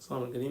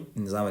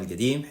النظام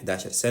القديم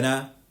 11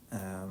 سنه،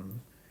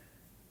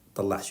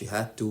 طلع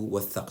شهادته،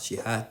 وثق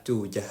شهادته،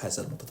 وجهز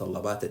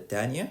المتطلبات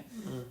الثانيه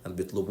اللي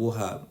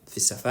بيطلبوها في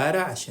السفاره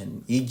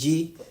عشان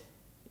يجي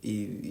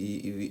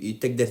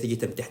تقدر تيجي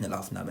تمتحن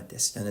الأوفنامة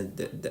تيست. أنا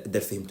ده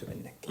فهمته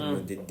منك إنه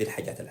دي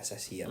الحاجات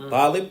الأساسية.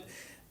 طالب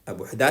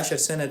أبو 11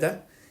 سنة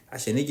ده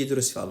عشان يجي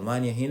يدرس في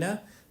ألمانيا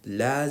هنا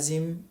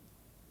لازم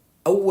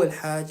أول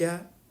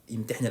حاجة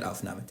يمتحن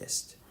الأوفنامة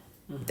تيست.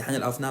 يمتحن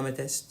الأوفنامة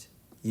تيست،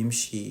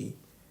 يمشي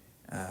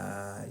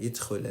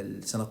يدخل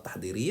السنة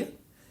التحضيرية.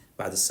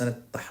 بعد السنة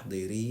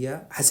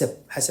التحضيرية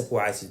حسب هو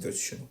عايز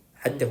يدرس شنو.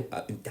 حتى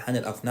امتحان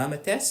الأوفنامة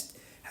تيست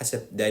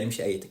حسب داير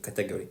يمشي أي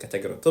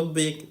كاتيجوري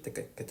طبي،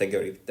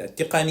 كاتيجوري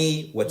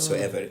تقني،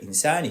 whatsoever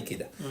إنساني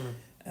كده.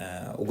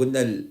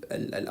 وقلنا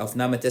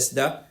الأوفنامة تيست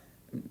ده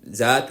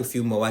ذاته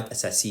فيه مواد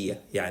أساسية،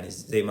 يعني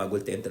زي ما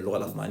قلت أنت اللغة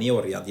الألمانية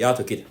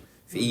والرياضيات وكده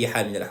في أي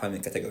حال من الأحوال من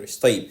الكاتيجوريز.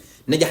 طيب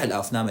نجح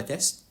الأوفنامة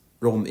تيست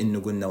رغم إنه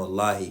قلنا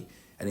والله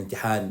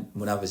الامتحان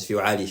منافس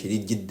فيه عالي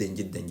شديد جدا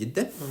جدا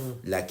جدا،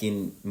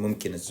 لكن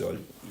ممكن الزول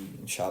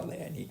إن شاء الله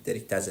يعني يقدر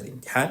يجتاز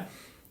الامتحان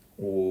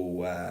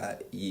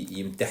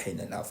ويمتحن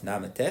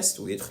الأوفنامة تيست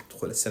ويدخل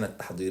السنة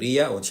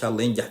التحضيرية، وإن شاء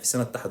الله ينجح في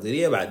السنة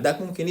التحضيرية. بعد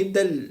ذاك ممكن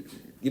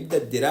يبدأ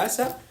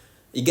الدراسة،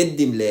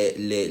 يقدم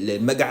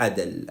للمقعد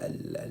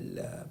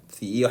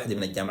في أي واحدة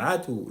من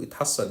الجامعات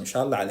ويتحصل إن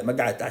شاء الله على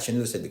مقعد عشان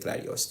يدرس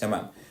البكالوريوس.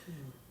 تمام.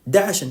 ده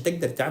عشان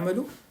تقدر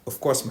تعمله of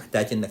course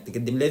محتاج إنك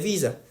تقدم له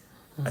فيزا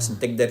عشان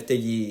تقدر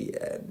تجي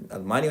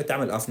ألمانيا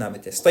وتعمل أوفنامة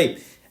تيست. طيب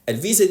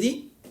الفيزا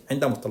دي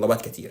عندها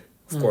متطلبات كثيرة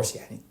of course،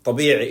 يعني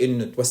طبيعي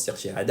إنه توثق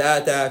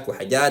شهاداتك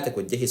وحاجاتك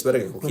وتجهز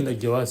ورقك وكده،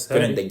 يكون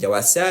عندك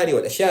جواز ساري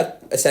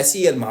والأشياء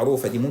الأساسية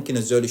المعروفة دي ممكن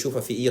الزول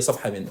يشوفها في أي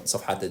صفحة من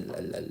صفحات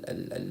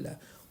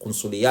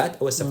القنصليات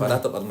أو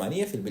السفارات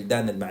الألمانية في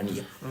البلدان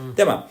المعنية.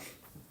 تمام.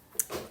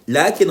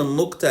 لكن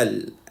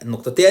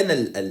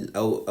النقطتين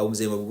أو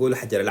زي ما بيقولوا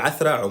حجر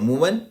العثرة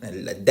عموما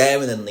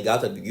دائما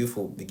النقاط اللي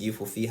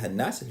بيقيفوا فيها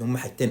الناس اللي هم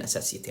حاجتين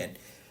أساسيتين.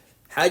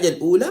 حاجة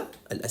الأولى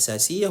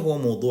الأساسية هو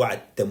موضوع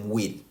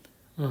التمويل.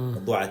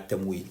 موضوع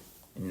التمويل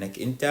إنك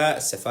أنت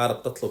السفارة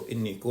بتطلب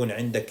إنه يكون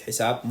عندك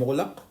حساب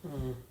مغلق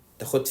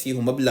تأخذ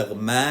فيه مبلغ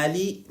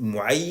مالي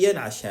معين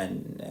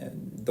عشان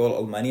الدولة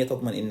الألمانية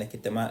تضمن إنك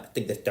أنت ما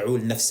تقدر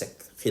تعول نفسك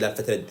خلال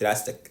فترة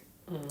دراستك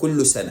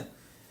كل سنة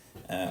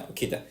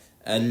كده.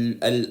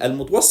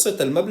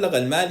 المتوسط المبلغ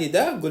المالي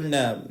ده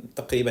قلنا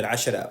تقريبا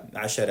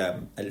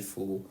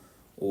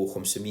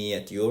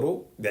 10,500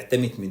 يورو،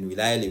 بيعتمد من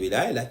ولاية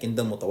لولاية، لكن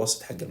ده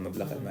المتوسط حق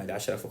المبلغ المالي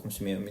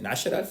 10,500 من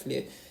 10,000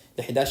 ل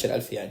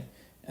 11,000 يعني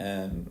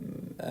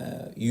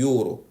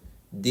يورو.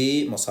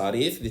 دي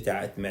مصاريف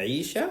بتاعت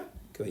معيشة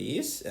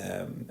كويس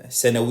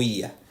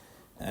سنوية.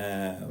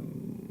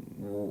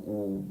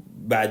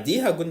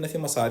 وبعديها قلنا في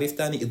مصاريف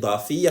تاني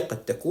إضافية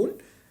قد تكون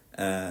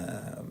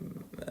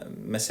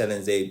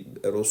مثلا زي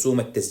رسوم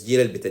التسجيل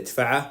اللي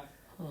بتدفعها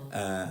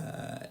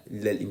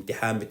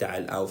للامتحان بتاع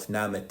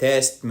الأوفنامة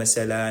تيست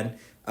مثلا،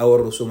 أو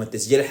الرسوم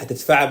التسجيل اللي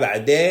حتدفعها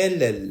بعدين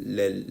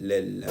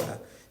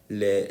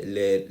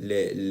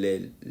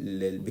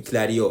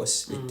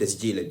للبكالوريوس،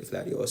 للتسجيل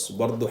البكالوريوس.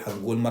 برضو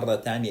حنقول مرة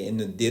تانية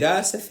إنه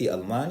الدراسة في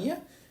ألمانيا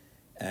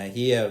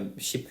هي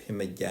شبه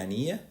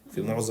مجانية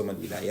في معظم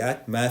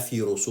الولايات، ما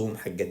في رسوم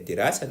حق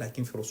الدراسة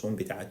لكن في رسوم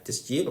بتاع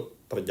التسجيل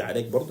وترجع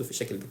عليك برضو في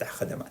شكل بتاع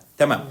خدمات.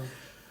 تمام.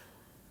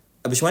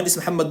 باشمهندس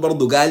محمد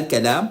برضو قال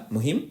كلام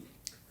مهم،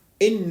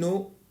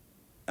 إنه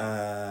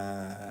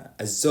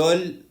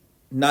الزول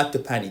not to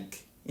panic.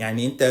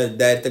 يعني أنت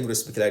داير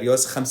تدرس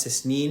بكالوريوس 5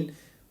 سنين،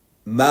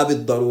 ما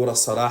بالضرورة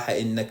الصراحة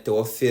إنك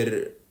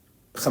توفر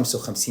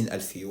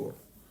 55,000 يورو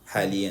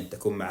حاليا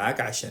تكون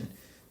معاك عشان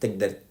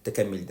تقدر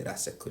تكمل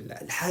دراستك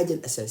كلها. الحاجة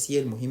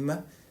الأساسية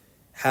المهمة،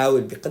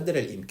 حاول بقدر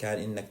الإمكان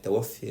إنك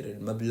توفر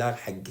المبلغ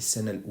حق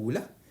السنة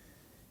الأولى،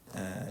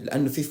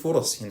 لأنه في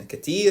فرص هنا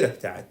كثيرة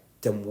بتاعت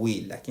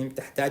تمويل، لكن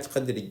بتحتاج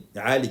قدر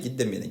عالي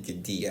جدا من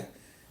الجدية.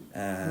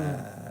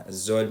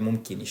 الزول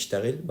ممكن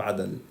يشتغل بعض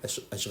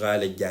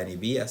الأشغال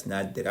الجانبية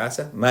أثناء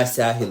الدراسة، ما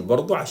سهل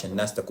برضو عشان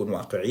الناس تكون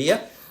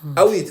واقعية،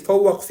 أو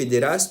يتفوق في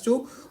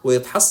دراسته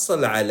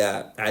ويتحصل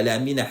على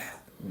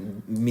منح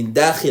من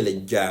داخل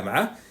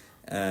الجامعة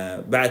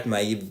بعد ما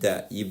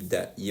يبدأ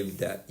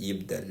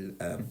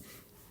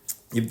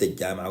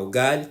الجامعة.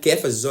 وقال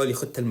كيف الزول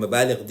يخط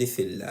المبالغ دي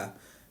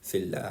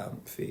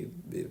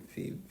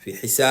في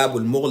حسابه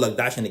المغلق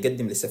ده عشان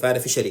يقدم للسفارة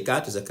في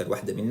شركات، وذكر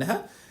واحدة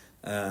منها.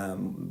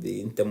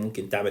 انت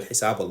ممكن تعمل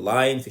حساب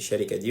اونلاين في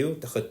الشركة دي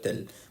وتاخد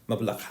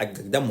المبلغ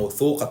حقك ده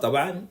موثوقة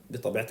طبعا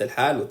بطبيعة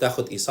الحال،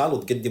 وتاخد ايصال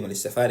وتقدمه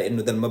للسفارة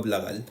انه ده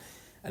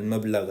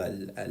المبلغ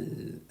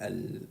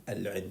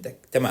اللي عندك.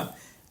 تمام.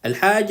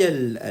 الحاجة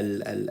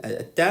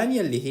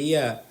الثانية اللي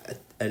هي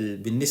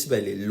بالنسبة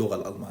للغة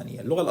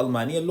الألمانية.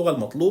 اللغة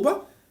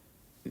المطلوبة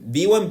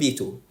B1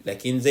 B2،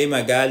 لكن زي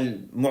ما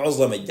قال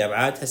معظم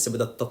الجامعات هسه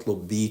بدأت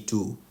تطلب B2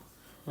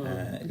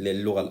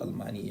 للغة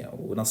الألمانية.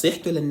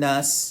 ونصيحته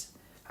للناس،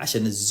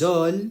 عشان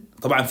الزول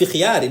طبعا في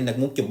خيار انك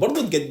ممكن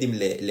برضو تقدم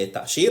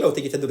لتأشيرة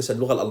وتجي تدرس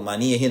اللغة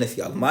الألمانية هنا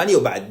في ألمانيا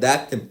وبعد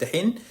ذاك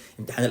تمتحن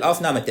امتحان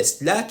الأوفنامة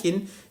تيست،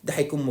 لكن ده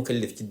حيكون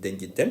مكلف جدا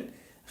جدا.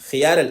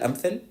 خيار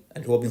الأمثل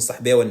اللي هو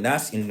بينصح به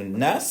الناس إنه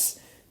الناس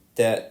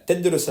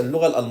تدرس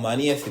اللغة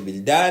الألمانية في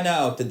بلدانة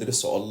أو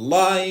تدرس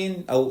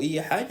أونلاين أو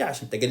أي حاجة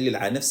عشان تقلل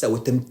على نفسها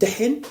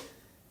وتمتحن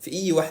في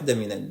أي واحدة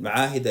من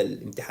المعاهد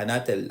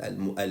الامتحانات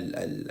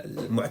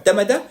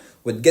المعتمدة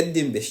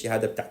وتقدم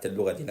بالشهادة بتاعت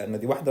اللغة دي، لأن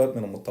دي واحدة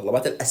من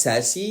المتطلبات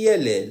الأساسية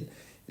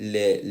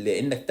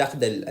لأنك تأخذ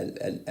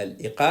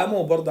الإقامة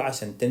وبرضه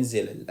عشان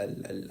تنزل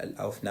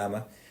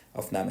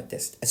الأوفنامة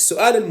تيست.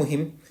 السؤال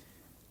المهم،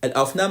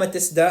 الأوفنامة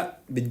تيست ده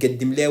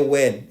بتقدم له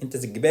وين؟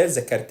 أنت قبل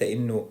ذكرت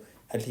إنه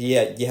هل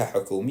هي جهة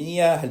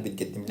حكومية؟ هل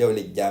بتقدم له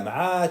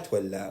للجامعات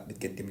ولا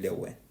بتقدم له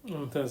وين؟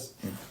 ممتاز.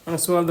 أنا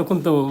السؤال ده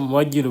كنت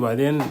موجه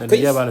بعدين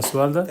الإجابة على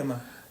السؤال ده. تمام.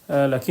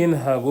 لكن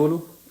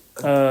هقوله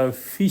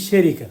في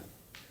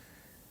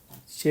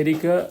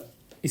شركة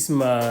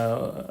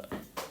اسمها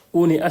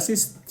أوني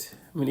أسيست،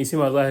 من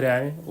اسمها ظاهر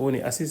يعني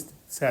أوني أسيست،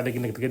 تساعدك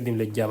إنك تقدم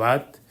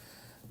للجامعات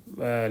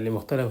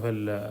لمختلف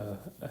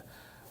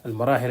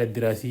المراحل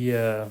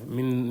الدراسية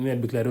من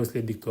البكالوريوس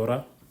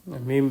للدكتوراه.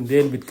 المهم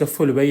ديل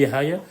بيتكفلوا بأي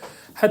حاجة،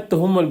 حتى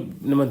هم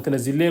لما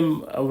تنزل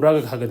لهم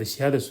أوراقك حقت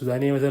الشهادة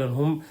السودانية مثلا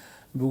هم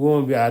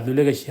بيقوموا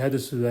بيعادلوا لك الشهادة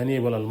السودانية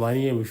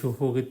بالألمانية،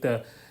 بيشوفوك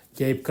أنت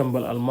جايب كم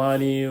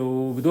بالألماني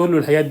وبيدولوا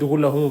الحياة دي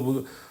كلها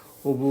هم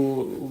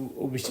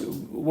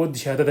وبودي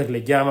شهادتك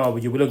للجامعة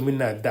وبيجيبوا لك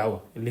منها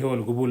الدعوة اللي هو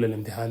القبول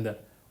للامتحان ده،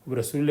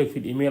 وبرسلوا لك في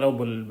الإيميل أو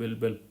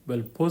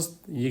بالبوست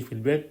يجيك في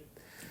البيت.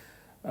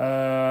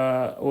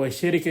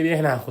 والشركة دي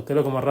احنا هنحط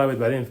لكم الرابط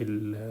بعدين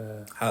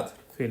حاضر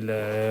في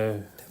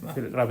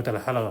رابط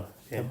الحلقة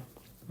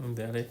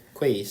يعني.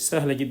 كويس.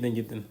 سهلة جدا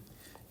جدا.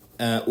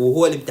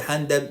 وهو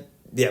الامتحان ده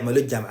بيعملوا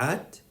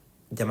الجامعات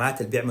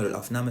اللي بيعملوا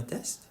الأوفنامة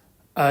تيست.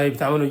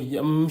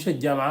 بتعملوا مش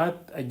الجامعات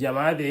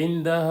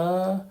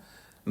عندها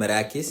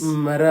مراكز.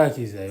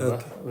 أيوة.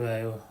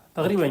 أيوة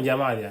تقريبا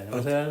جامعات يعني.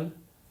 مثلا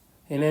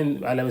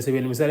هنا على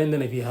سبيل المثال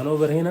عندنا في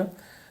هانوفر هنا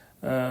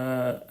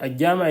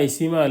الجامعة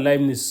اسمها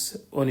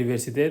لايبنس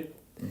أونيفرسيتيت،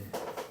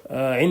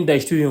 عندها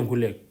اشتوديون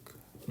كلك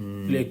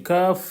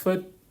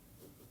لكافة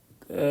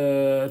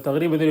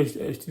تقريبا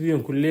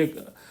اشتوديون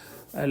كلك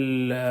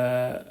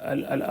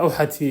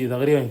الأوحد في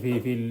تقريبا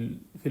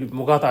في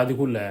المقاطعة دي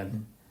كلها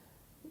يعني.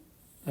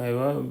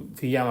 أيوة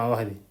في جامعة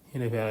واحدة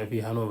هنا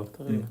في هانوفر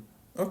تقريبا.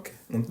 اوكي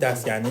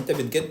ممتاز. يعني انت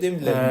بتقدم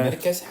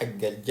للمركز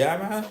حق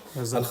الجامعة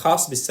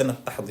الخاص بالسنة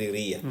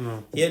التحضيرية،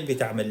 هي اللي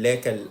بتعمل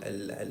لك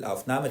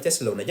الأوفنامة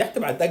تيست. لو نجحت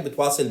بعد ذاك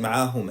بتواصل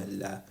معاهم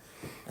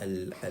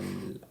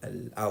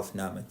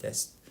الأوفنامة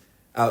تيست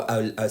أو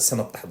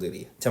السنة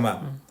التحضيرية.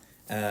 تمام.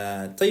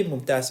 طيب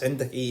ممتاز.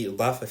 عندك ايه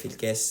إضافة في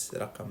الكيس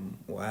رقم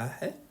 1؟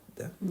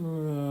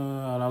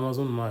 على ما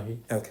أظن ما هي.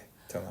 اوكي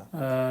تمام.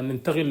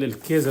 ننتقل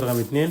للكيس رقم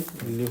 2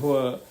 اللي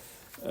هو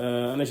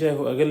أنا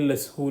شايفه أقل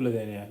سهولة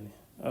يعني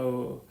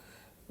أو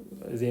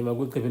زي ما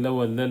قلت في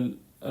الأول ده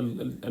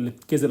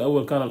الكيس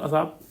الأول كان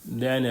الأصعب،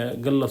 ده يعني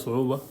أقل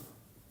صعوبة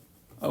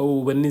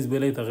أو بالنسبة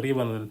لي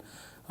تقريبا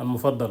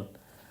المفضل.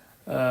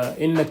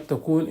 إنك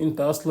تكون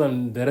أنت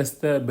أصلا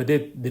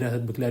بديت دراسة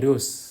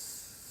بكالوريوس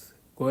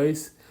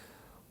كويس،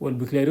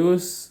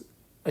 والبكالوريوس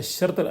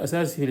الشرط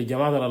الأساسي في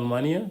الجامعات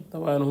الألمانية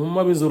طبعا هم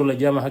ما بينظروا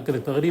للجامعة هكذا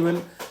تقريبا،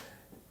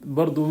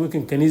 برضو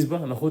ممكن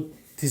كنسبة ناخد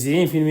 90%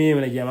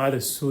 من الجامعات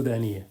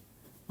السودانية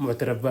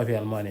معترف بها في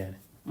ألمانيا، يعني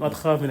ما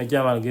تخاف من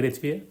الجامعة اللي قريت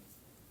فيها.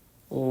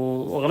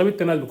 وأغلبية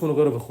الناس بيكونوا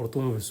قروا في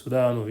الخرطوم وفي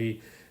السودان وفي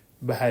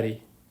بحري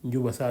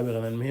جوبا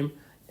سابقا المهم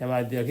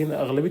جامعات دي. لكن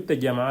أغلبية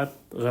الجامعات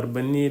غرب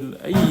النيل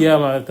أي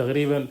جامعة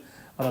تقريبا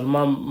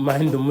الألمان ما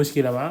عندهم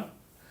مشكلة معها،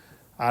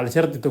 على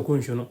شرط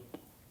تكون شنو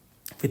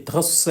في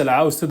التخصص اللي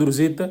عاوز تدرس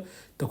انت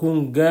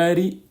تكون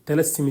قاري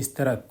 3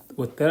 سمسترات،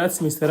 والثلاث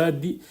سمسترات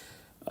دي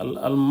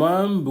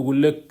الألمان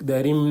بيقول لك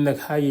دارين منك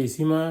حاجة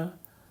اسمها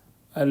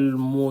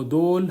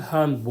المودول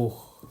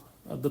هاندبوخ.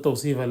 ده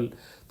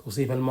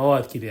توصيف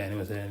المواد كده يعني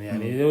مثلا،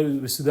 يعني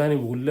بالسوداني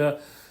بيقول لها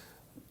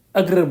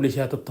أقرب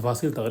لشهادة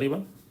التفاصيل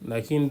تقريبا،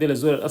 لكن ده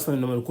الزول أصلا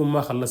لما يكون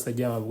ما خلصت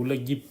الجامعة بيقول لك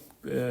جيب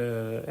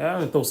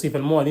يعني توصيف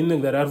المواد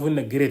إنك دار عارفوا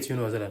إنك قريت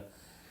شنو مثلا.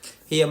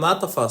 هي ما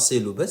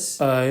تفاصيله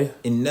بس آه.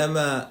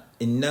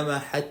 إنما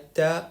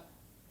حتى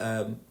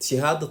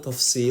شهادة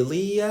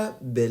تفصيلية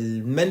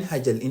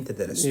بالمنهج اللي أنت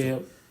درسته، إيه.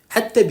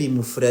 حتى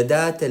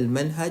بمفردات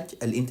المنهج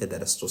اللي أنت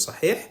درسته،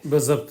 صحيح؟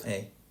 بالضبط.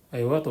 أي.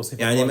 أيوة توصيف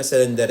يعني المواد.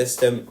 مثلا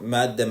درست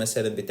مادة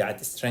مثلا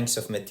بتاعت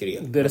strengths of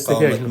material، درست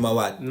فيها شنو؟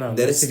 مواد، نعم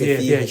درست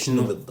فيها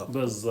شنو بالضبط؟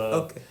 بالضبط.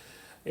 أوكي.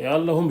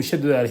 يلا هم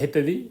بيشددوا على الحتة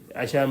دي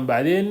عشان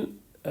بعدين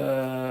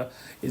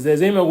إذا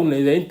زي ما قلنا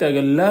إذا أنت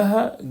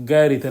قلاها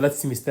قاري 3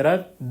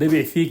 سمسترات ده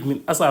بيعفيك من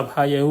أصعب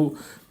حاجة هو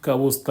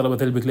كابوس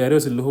طلبة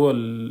البكالوريوس اللي هو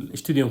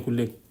الاشتوديوم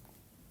كليك،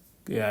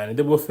 يعني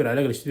ده بيوفر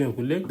عليك الاشتوديوم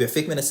كليك،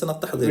 بيعفيك من السنة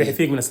التحضيرية.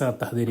 بيعفيك من السنة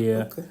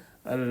التحضيرية. أوكي.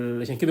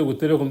 عشان كده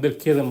قلت لكم ده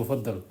الكيس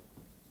المفضل،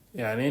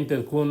 يعني أنت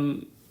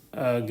تكون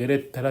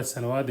قريت 3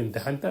 سنوات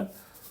امتحنت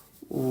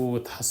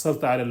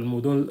وتحصلت على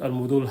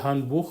المودول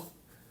هاندبوخ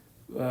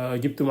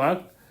جبته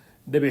معك،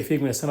 ده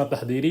بيعفيك من السنة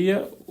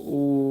التحضيرية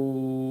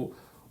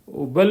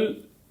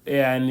وبل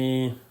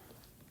يعني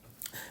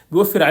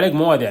بيوفر عليك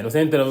مواد. يعني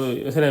مثلا انت لو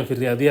مثلا في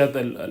الرياضيات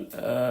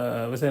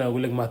مثلا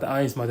اقول لك مات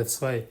اينس مات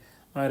تسفاي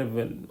ما اعرف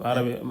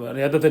بالعربي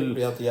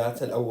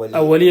الرياضيات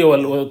الاوليه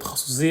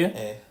والتخصصيه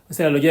إيه.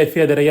 مثلا لو جايب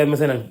فيها درجات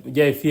مثلا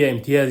جايب فيها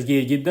امتياز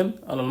جيد جدا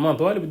الالمان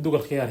طوالي بيدوك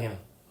الخيار هنا.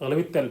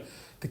 اغلبيه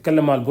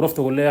تتكلم مع البروف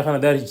تقول له يا اخي انا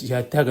داري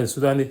شهادتي هكذا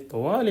السودان دي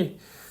طوالي،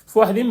 في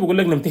واحدين بيقول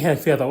لك نمتحنك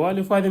فيها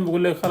طوالي، وفي واحدين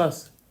بيقول لك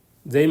خلاص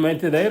زي ما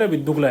انت دايره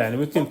بيدوك لها، يعني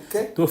ممكن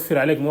توفر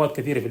عليك مواد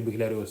كثيره في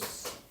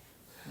البكالوريوس.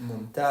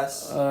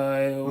 ممتاز.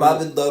 ما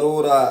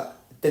بالضرورة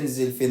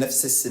تنزل في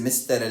نفس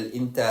السمستر اللي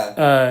انت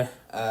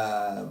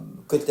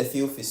كنت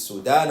فيه في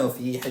السودان او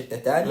في حتة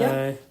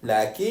تانية،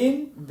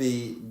 لكن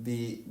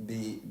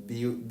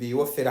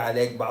بيوفر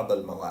عليك بعض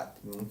المواد،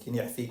 ممكن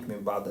يعفيك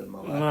من بعض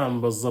المواد.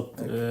 نعم بالضبط.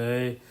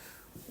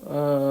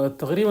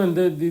 تقريبا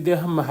ده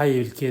اهم حاجه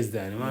في الكيس ده،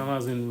 يعني ما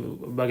اظن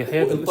باقي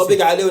الحياه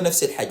ينطبق عليه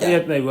نفس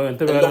الحاجات. ايوه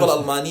اللغه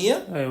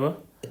الالمانيه، ايوه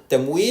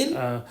التمويل،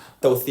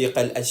 توثيق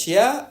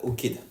الاشياء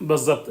وكده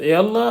بالضبط.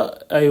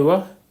 يلا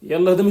ايوه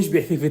يلا ده مش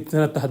بيعفيك في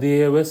السنه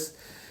التحضيريه بس،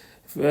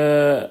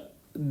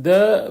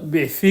 ده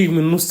بيعفيك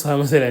من نصها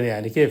مثلا.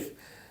 يعني كيف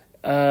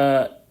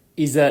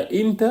اذا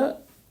انت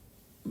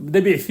ده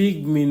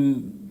بيعفيك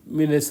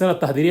من السنه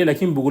التحضيريه،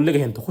 لكن بقول لك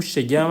عشان تخش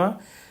الجامعه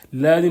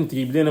لازم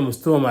تجيب لنا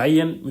مستوى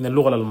معين من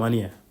اللغه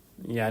الالمانيه،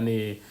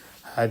 يعني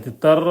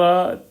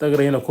هتضطر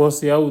تقرا هنا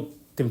كورس او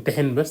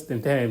تمتحن، بس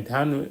تمتحن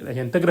امتحان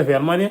عشان تقرا في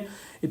المانيا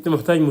انت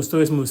محتاج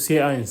مستوى اسمه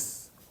C1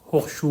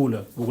 هوخ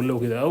شوله بقول له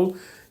كده، او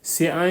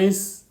C1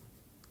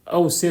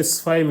 او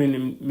C2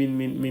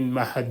 من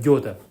معهد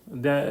جوتا.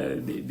 ده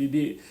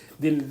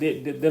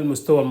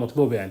المستوى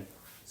المطلوب، يعني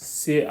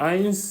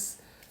C1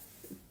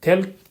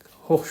 تلك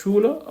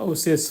هوخشولة او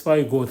C2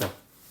 جوتا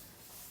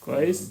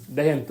كويس.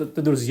 ده يعني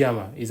تدرس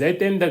جامعة. اذا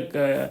انت عندك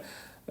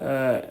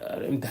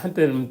امتحنت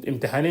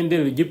الامتحانين دي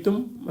اللي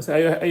جبتهم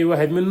مثلا اي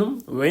واحد منهم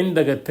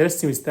وعندك الثلاث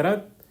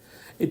سمسترات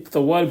انت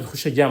طوال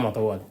بتخش الجامعة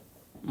طوال،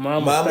 ما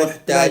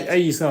محتاج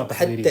اي سنة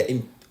تحضيرية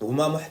حتى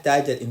وما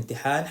محتاج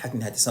الامتحان حق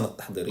نهاية السنة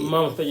التحضيرية،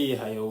 ما محتاج اي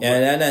حاجة.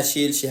 يعني انا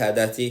اشيل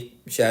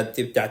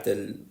شهادتي بتاعت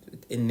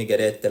اني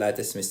قريت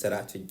 3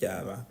 سمسترات في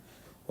الجامعة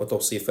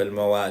وتوصيف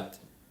المواد،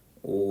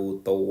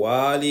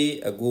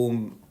 وطوالي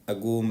اقوم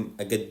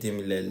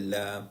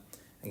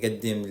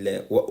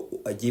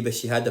واجيب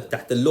الشهادة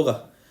بتاعت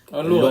اللغة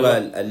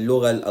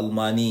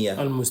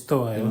الألمانية،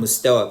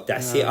 المستوى بتاع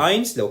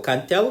C1 لو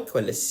كان تلك،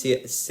 ولا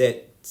C2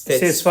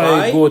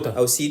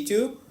 أو C2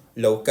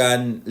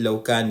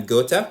 لو كان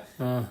جوتا.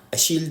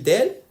 أشيل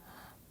ديل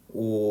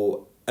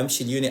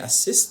وأمشي اليوني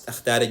أسيست،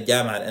 أختار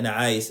الجامعة اللي أنا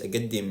عايز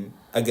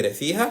أقرأ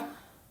فيها،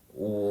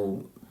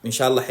 وإن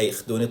شاء الله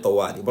حياخدوني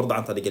طوالي برضه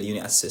عن طريق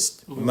اليوني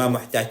أسيست. ما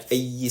محتاج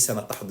أي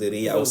سنة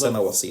تحضيرية أو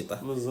سنة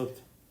وسيطة. بالضبط.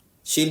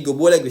 شيل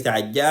قبولك بتاع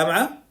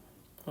الجامعة،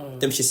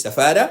 تمشي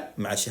السفارة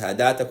مع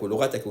شهاداتك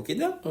ولغتك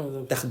وكده،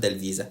 تاخد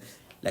الفيزا.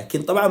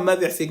 لكن طبعا ما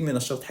بيعفيك من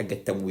الشرط حق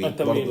التمويل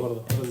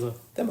برضه.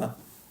 تمام.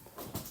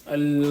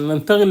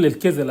 ننتقل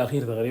للكيس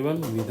الأخير تقريبا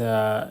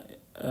بتاع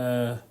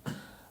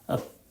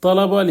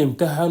الطلبة اللي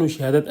امتحنوا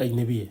شهادات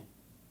أجنبية.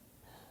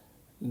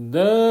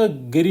 ده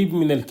قريب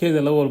من الكيس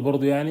الأول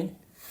برضه يعني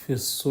في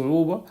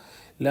الصعوبة،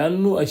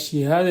 لانه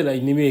الشهاده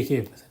الاجنبيه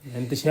كيف مثلا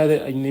يعني انت الشهاده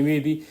الاجنبيه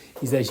دي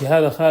اذا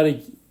شهاده خارج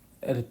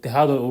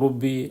الاتحاد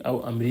الاوروبي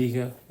او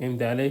امريكا،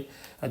 فهمت علي؟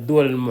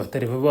 الدول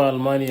المعترفه بها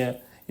المانيا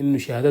انه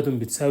شهادتهم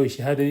بتساوي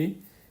الشهاده دي،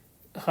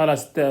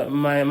 خلاص انت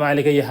ما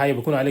عليك اي حاجه،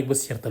 بيكون عليك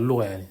بس شرط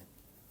اللغه يعني.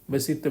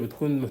 بس انت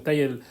بتكون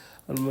محتاج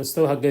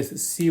المستوى حق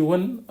السي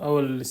 1 او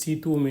السي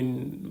 2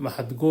 من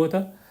معهد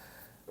جوتا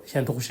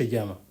عشان تخش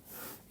الجامعه.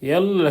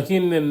 يلا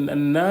لكن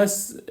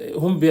الناس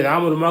هم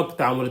بيتعاملوا معك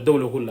تعامل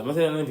الدوله كلها.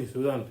 مثلا انا في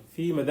السودان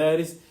في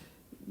مدارس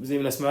زي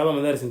ما اسمها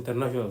مدارس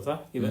انترناشونال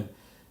صح كده.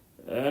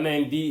 انا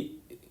عندي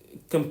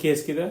كم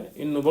كيس كده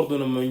انه برضه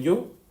لما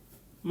نجوا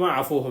ما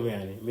عفوهم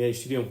يعني ما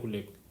يشتريهم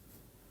كلهم.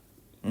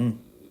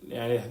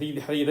 يعني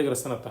حديد تقرا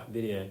السنه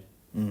التحضيريه يعني.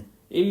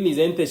 اللي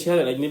اذا انت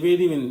الشهاده الاجنبيه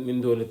دي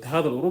من دول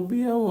الاتحاد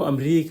الاوروبي او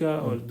امريكا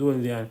او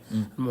الدول دي يعني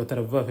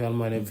المعترف بها في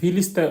المانيا، في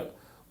لسته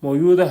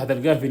موجوده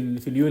هتلقاها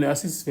في اليوني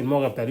اسيس، في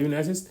الموقع بتاع اليوني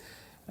اسيس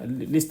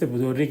الليسته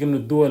بتوريك انه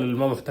الدول اللي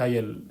ما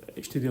محتاجه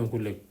يشتريهم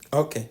كلهم.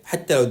 اوكي،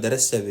 حتى لو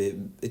درست ب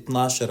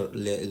 12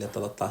 ل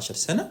 13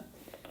 سنه؟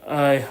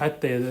 اي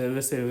حتى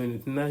لسه من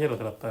 12 ل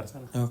 13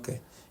 سنه. اوكي،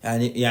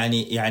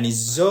 يعني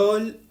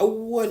الزول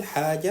اول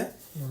حاجه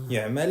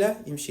يعملها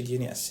يمشي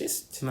اليوني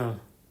اسيست. نعم،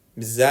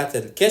 بالذات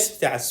الكيس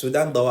بتاع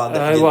السودان ده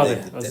واضح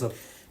جدا جدا.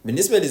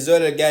 بالنسبه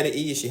للزول اللي قاري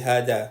اي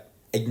شهاده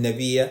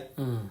اجنبيه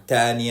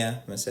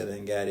تانية،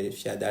 مثلا قاري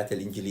الشهادات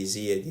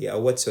الانجليزيه دي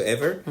او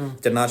whatsoever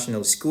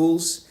international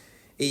schools،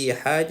 اي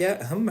حاجه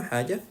اهم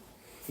حاجه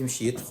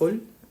يمشي يدخل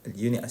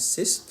اليوني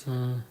اسيست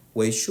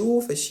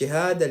ويشوف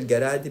الشهاده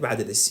القرادي بعد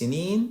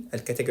السنين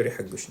الكاتيجوري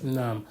حقه شنو.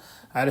 نعم،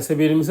 على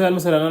سبيل المثال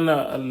مثلا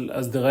انا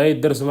الاصدقائي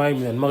درسوا معي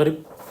من المغرب،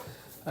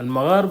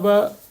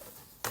 المغاربه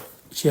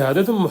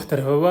شهادتهم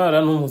محترفه بقى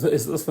لانهم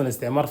اصلا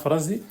استعمار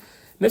فرنسي.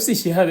 نفس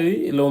الشهاده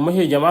دي لو ما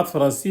هي جامعات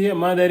فرنسيه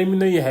ما دارين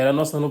منه اي حاجه،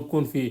 لانه اصلا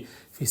بيكون في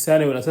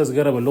الثانوي والاساس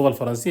قرب اللغه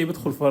الفرنسيه،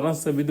 بيدخل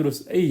فرنسا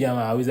بيدرس اي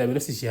جامعه عاوزها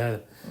بنفس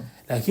الشهاده.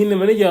 لكن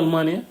لما نيجي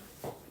المانيا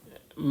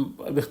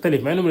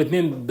بيختلف، مع انهم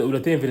الاثنين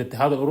دولتين في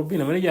الاتحاد الاوروبي.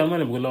 لما نيجي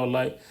المانيا بقول له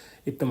والله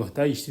انت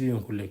محتاج تشتريهم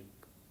كلهم،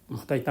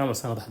 محتاج تعمل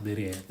سنه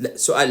تحضيريه يعني. لا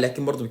سؤال،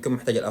 لكن برضه بيكون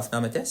محتاج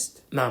الافناما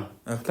تيست. نعم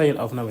محتاج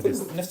الافناما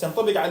تيست، نفس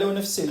ينطبق عليه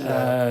نفس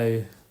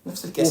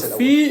الكيس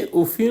الاول.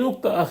 وفي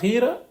نقطه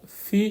اخيره،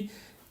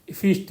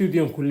 في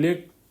استوديو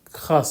كليك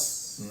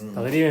خاص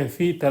تقريبا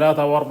في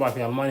 3 أو 4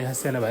 في المانيا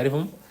هسه انا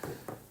بعرفهم.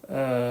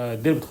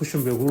 ديل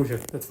بتخشهم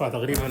بقروشك، تدفع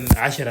تقريبا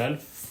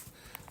 10,000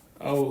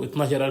 او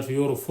 12,000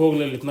 يورو فوق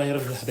لل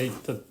 12,000 اللي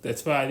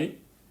تدفعها دي.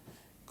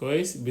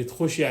 كويس،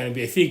 بتخش يعني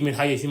بيعفيك من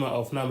حاجه اسمها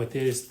اوفناما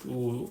تيست.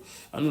 وانه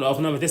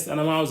الاوفناما تيست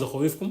انا ما عاوز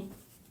اخوفكم،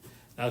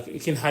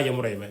 لكن حاجه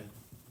مرعبه.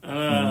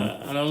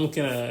 انا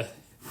ممكن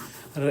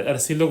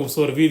ارسل لكم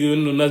صور فيديو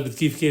انه الناس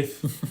بتكيف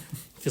كيف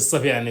في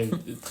الصف. يعني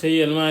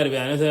تخيل ما اعرف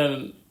يعني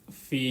مثلا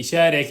في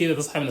شارع كده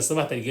تصحى من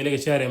الصباح تلقى لك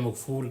شارع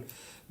مقفول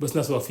بس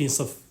ناس واقفين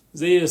صف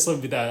زي الصف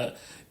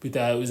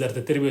بتاع وزاره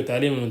التربيه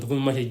والتعليم لما تكون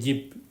ماشي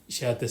تجيب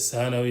شهاده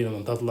الثانوي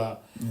لما تطلع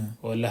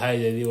ولا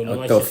حاجه دي، ولا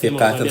ماشي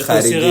التوثيقات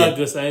الخارجيه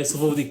بس هاي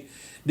الصفوف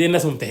دي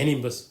الناس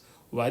ممتحنين بس.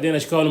 وبعدين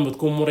اشكالهم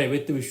بتكون مرعبه،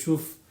 انت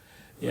بتشوف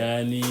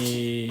يعني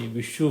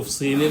بتشوف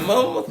صينيين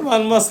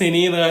ما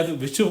صينيين،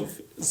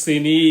 بتشوف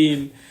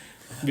صينيين،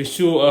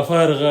 بتشوف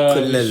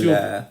افارقه، بتشوف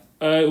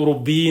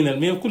اوروبيين،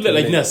 المهم كل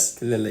الاجناس.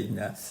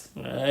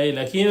 اي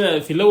لكن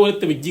في الاول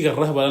انت بتجيك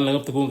الرهبه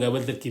لانك بتكون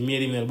قابلت الكميه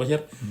دي من البشر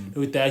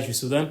لو انت عايش في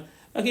السودان،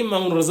 لكن ما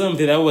من رزان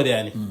بتتعود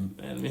يعني.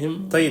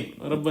 المهم طيب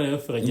ربنا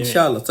يوفق الجميع ان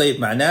شاء الله. طيب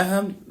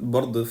معناها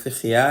برضو في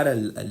خيار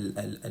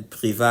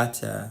البريفات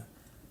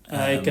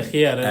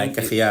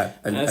كخيار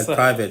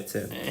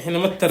البرايفت احنا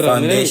ما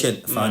ترغبنا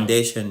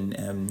فاونديشن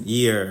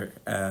يير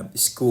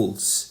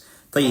سكولز.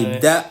 طيب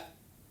ده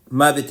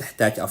ما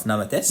بتحتاج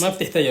افناما تيست؟ ما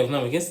بتحتاج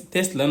افناما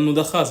تيست لانه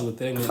ده خاص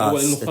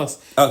انه خاص.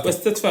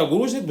 بس تدفع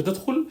قروشك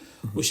بتدخل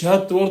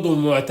وشهادته برضه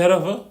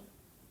معترفه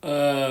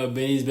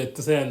بنسبه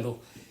عنده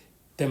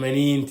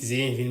 80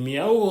 90%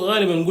 او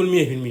غالبا نقول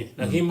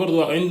 100%. لكن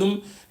برضه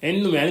عندهم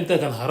يعني انت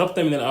كان هربت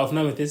من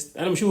الافناما تيست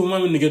انا بشوفه ما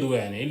منه جدوى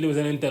يعني. اللي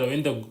مثلا انت لو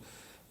عندك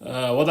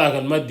وضعك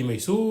المادي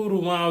ميسور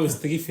وما عاوز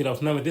تجيب في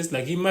الافناما تيست،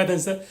 لكن ما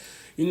تنسى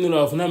انه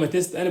الافناما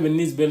تيست انا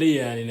بالنسبه لي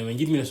يعني لما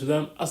جيت من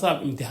السودان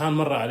اصعب امتحان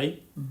مره علي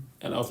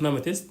الافناما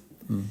تيست.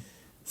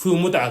 فيه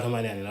متعه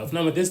كمان يعني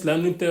الافناما تيست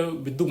لانه انت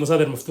بتدوق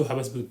مصادر مفتوحه،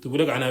 بس بتقول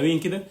لك عناوين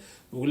كده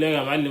بقول لك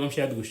يا معلم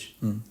امشي اتغش،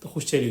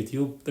 تخش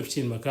اليوتيوب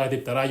تمشي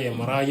المكاتب تراجع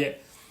مراجع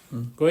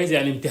كويس.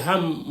 يعني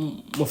امتحان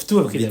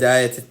مفتوح كده،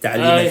 بدايه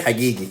التعليم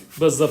الحقيقي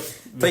بالضبط.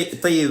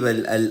 طيب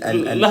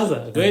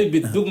اللحظه كويس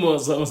بتدوق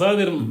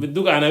مصادر،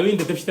 بتدوق عناوين،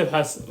 انت تمشي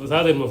تبحث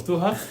مصادر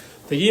مفتوحه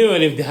تجيب من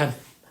الامتحان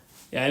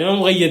يعني ما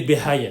مقيد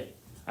بحاجه،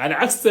 على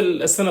عكس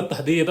السنه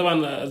التحضيريه.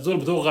 طبعا الزول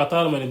بتوقع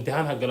طالما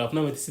الامتحان حق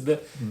الافناما تيست ده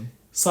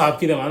صعب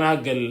كده، معناها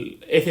حق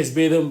الاف اس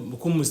بي ده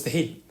بيكون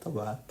مستحيل.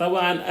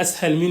 طبعا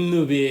اسهل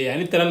منه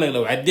يعني انت لانك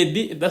لو عديت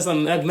دي انت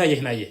اصلا ناجح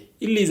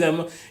اللي اذا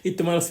ما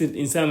انت ما نفس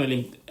الانسان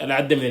اللي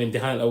عدى من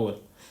الامتحان الاول،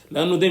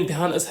 لانه ده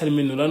امتحان اسهل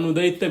منه، لانه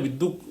ده انت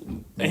بتدوق.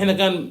 احنا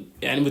كان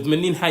يعني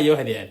متمنين حاجه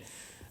واحده يعني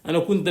انا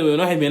كنت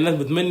واحد من الناس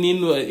بتمني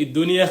انه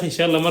الدنيا يا اخي ان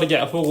شاء الله ما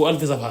ارجع فوق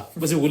 1000 صفحه،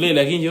 بس يقول لي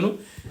لكن شنو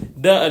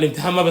ده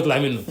الامتحان ما بيطلع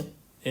منه.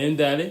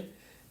 فهمت علي؟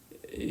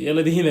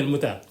 يلا دي هنا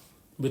المتعه.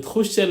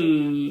 بتخش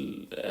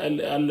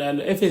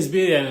الاف اس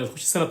بي يعني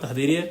تخش السنه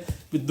التحضيريه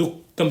بتدوك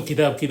كم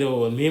كتاب كده،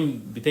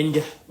 والمهم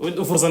بتنجح،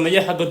 وفرصه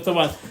النجاح حقه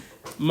طبعا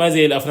ما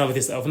زي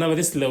الافناماتيست.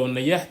 الافناماتيست لو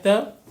نجحت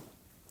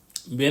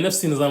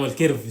بنفس نظام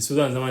الكيرف في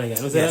السودان زمان،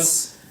 يعني مثلا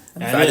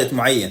يعني عدد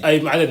معين،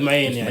 اي عدد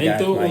معين، يعني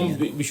انتوا معين.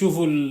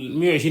 بيشوفوا ال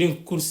 120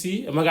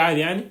 كرسي مقعد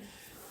يعني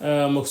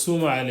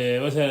مقسومه على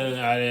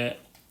مثلا على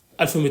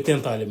 1200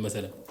 طالب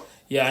مثلا.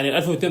 يعني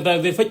 1200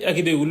 طالب دي فجاه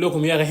كده يقول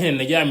لكم يا اخي احنا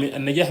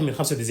النجاح من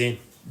 95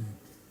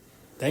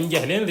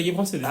 تنجح لين تجيب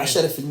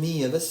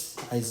 95 10% بس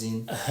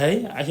عايزين،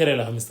 هي 10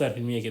 الى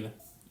 15% كده.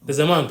 ده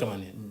زمان كمان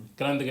يعني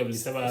الكلام ده قبل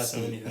 7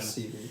 8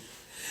 سنه.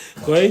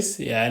 كويس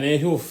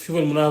يعني. شوف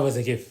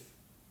المنافسه كيف.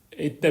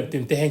 انت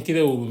بتمتحن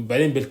كده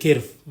وبعدين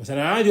بالكيرف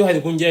مثلا عادي واحد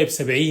يكون جايب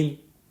 70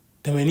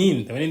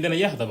 80 ده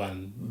نجاح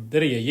طبعا،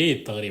 درجه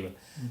جيد تقريبا.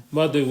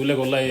 برضه يقول لك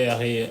والله يا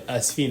اخي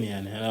اسفين،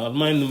 يعني انا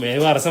ما عندهم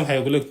عباره سمحه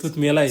يقول لك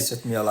 300 لايك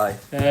 600 لايك.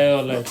 اي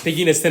والله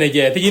تجينا السنه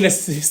الجايه، تجينا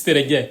السنه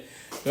الجايه.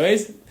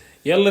 كويس.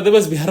 يلا ده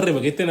بس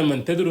بيهربك. انت لما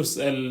تدرس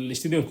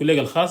الاستوديو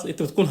الكليه الخاص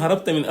انت بتكون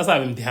هربت من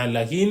اصعب امتحان،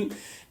 لكن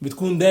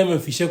بتكون دائما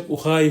في شك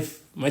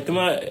وخايف. ما انت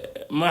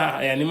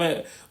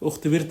ما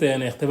اختبرت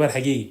يعني اختبار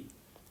حقيقي.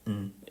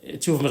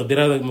 تشوف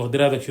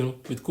مقدراتك شنو،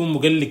 بتكون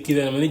مقلق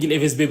كده. لما نيجي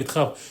الاف اس بي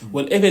بتخاف.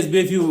 والاف اس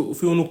بي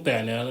فيه نقطه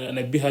يعني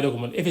انبهها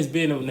لكم. الاف اس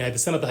بي نهايه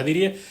السنه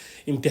التحضيريه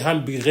امتحان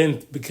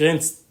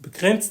بجرينت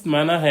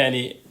معناها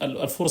يعني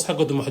الفرص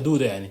حقته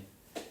محدوده. يعني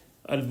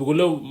اللي بيقول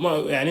له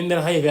يعني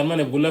عندنا حاجه في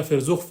المانيا بيقول لها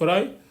فرزوخ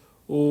فراي،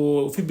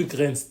 وفي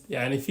بجرينت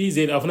يعني في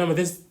زي الافنامه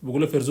تيست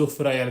بيقول له فرزوخ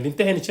فراي، يعني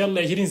تمتحن ان شاء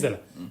الله 20 سنه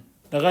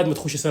لغايه ما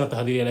تخش السنه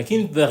التحضيريه.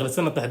 لكن داخل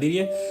السنه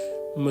التحضيريه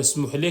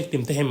مسموح لك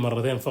تمتحن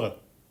مرتين فقط.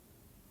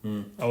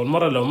 اول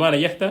مره لو ما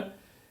نجحت،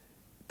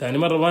 ثاني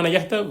مره ما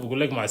نجحت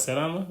بقول لك مع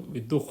السلامه،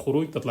 بيدوك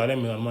خروج تطلع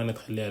لهم من المانيا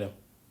تخليها لهم،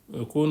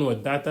 ويكون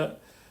ودعت.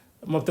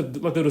 ما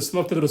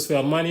بتدرس في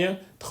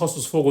المانيا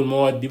تخصص فوق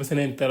المواد دي.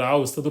 مثلا انت لو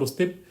عاوز تدرس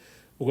طب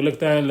بقول لك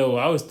ثاني لو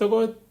عاوز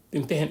تقعد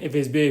تمتحن اف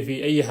اس بي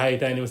في اي حاجه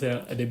ثانيه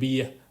مثلا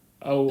ادبيه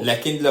او.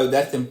 لكن لو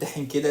دارت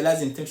تمتحن كده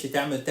لازم تمشي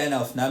تعمل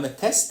تاني افنامه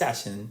تيست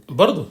عشان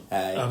برضه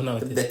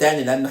تبدا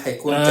تاني، لانه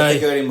حيكون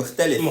كاتيجوري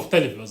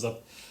مختلف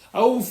بالضبط.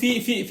 او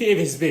في اف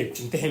اس بي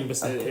بتمتحن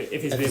بس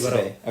اف اس بي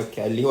برا.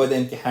 اوكي، اللي هو ده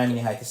امتحان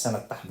نهايه السنه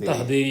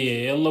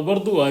التحضيريه. يلا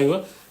برضو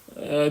ايوه.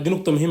 دي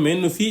نقطه مهمه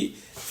انه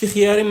في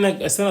خيار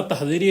انك السنه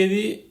التحضيريه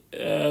دي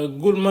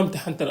قول ما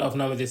امتحنت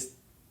الافنامه تيست،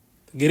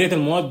 قريت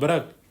المواد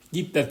براك،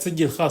 جبت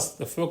تسجيل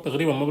خاص دفعوك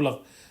تقريبا مبلغ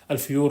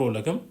 1000 يورو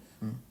ولا كم.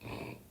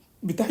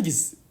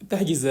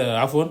 بتحجز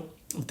عفوا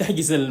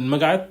بتحجز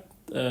المقعد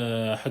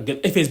حق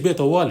الاف اس بي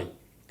طوالي.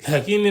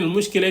 لكن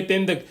المشكله انت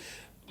عندك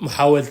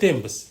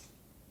محاولتين بس،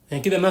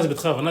 يعني كده الناس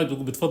بتخاف. الناس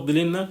بتفضل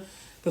انها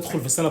تدخل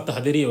في السنه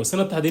التحضيريه.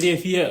 والسنه التحضيريه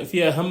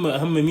فيها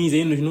اهم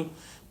ميزه انه شنو.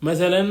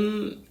 مثلا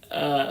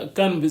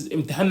كان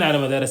امتحاننا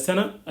على مدار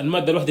السنه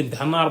الماده الواحده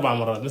امتحناها 4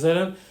 مرات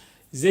مثلا.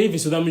 زي في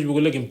السودان مش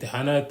بقول لك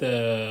امتحانات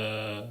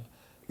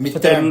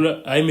الفتره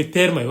الاولى اي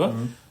ميد-تيرم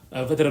ايوه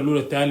الفتره الاولى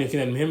الثانيه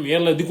كده. المهم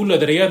يلا دي كلها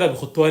درجات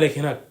بيخطوها لك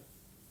هناك.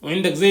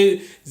 وعندك زي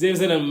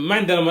مثلا ما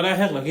عندنا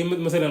ملاحق، لكن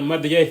مثلا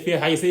الماده جاي فيها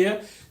حاجه سيئه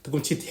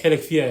تقوم تشد حيلك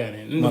فيها،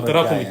 يعني انه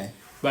تراكمي.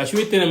 بعد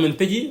شويه انت لما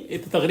تجي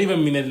انت تقريبا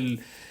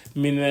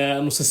من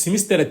نص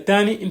السمستر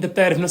الثاني انت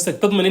بتعرف نفسك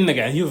تضمن انك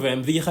يعني هو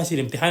بتيجي خاشي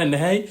الامتحان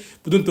النهائي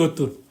بدون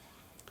توتر.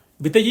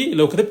 بتجي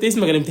لو كتبت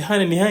اسمك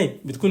الامتحان النهائي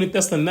بتكون انت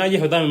اصلا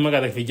ناجح ودائما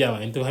مقعدك في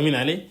الجامعه. انتوا فاهمين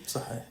علي؟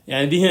 صحيح.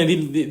 يعني دي هنا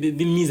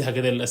دي الميزه حق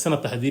السنه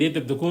التحضيريه. انت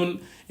بتكون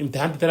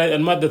امتحنت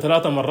الماده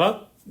 3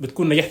 مرات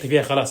بتكون نجحت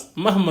فيها خلاص.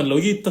 مهما لو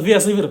جيت فيها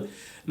صفر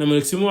لما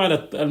يقسموه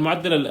على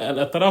المعدل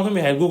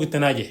التراكمي هيلقوك انت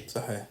ناجح.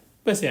 صحيح.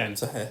 بس يعني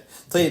صحيح.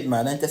 طيب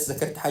معناه انت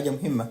ذكرت حاجه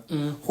مهمه.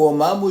 هو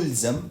ما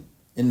ملزم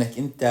انك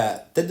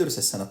انت تدرس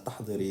السنه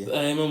التحضيريه.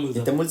 ما ملزم.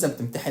 انت ملزم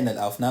تمتحن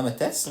الافنامه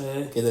تيست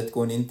كده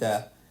تكون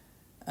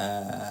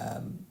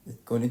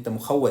انت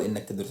مخول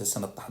انك تدرس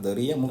السنه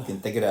التحضيريه.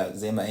 ممكن تقرا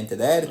زي ما انت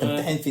داير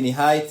تمتحن في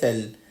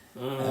نهايه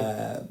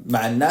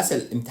مع الناس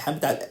الامتحان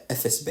بتاع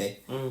الاف اس بي.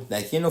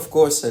 لكن اوف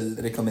كورس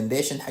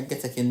الريكومنديشن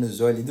حقتك انه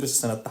الزول يدرس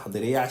السنه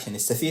التحضيريه عشان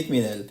يستفيد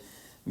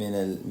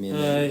من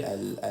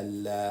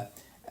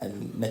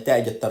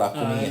النتائج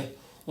التراكميه.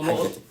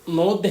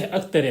 نوضح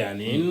اكتر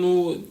يعني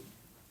انه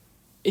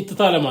انت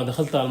طالما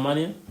دخلت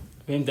المانيا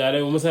فهمت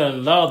علي،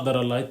 ومثلا لا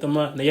قدر الله انت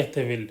ما نجحت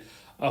في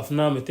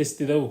الافنام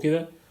تيست ده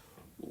وكده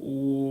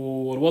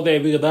والوضع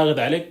بيجي ضاغط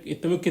عليك،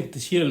 انت ممكن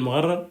تشيل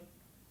المغرر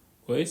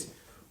كويس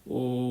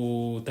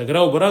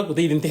وتقراه براك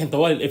وتيجي تمتحن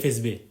طوال الاف اس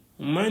بي.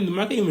 ما عنده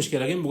معك اي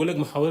مشكله، لكن بقول لك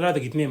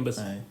محاولاتك 2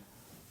 بس.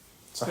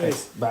 صحيح.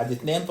 بعد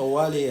 2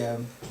 طوالي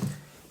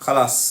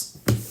خلاص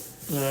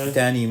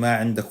تاني ما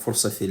عندك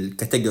فرصه في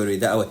الكاتيجوري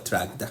ده او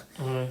التراك ده.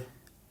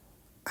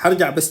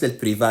 حرجع بس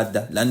للبريفات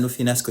ده لانه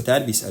في ناس كتار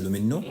بيسالوا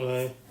منه.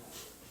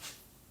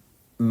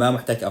 ما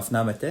محتاج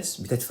افنامه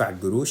تيست، بتدفع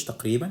قروش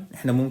تقريبا.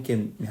 احنا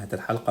ممكن نهايه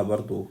الحلقه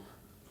برضو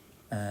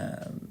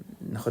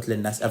ناخد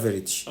للناس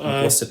افريج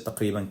متوسط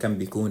تقريبا كم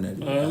بيكون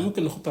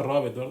ممكن نخط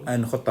الروابط برضه،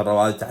 نخط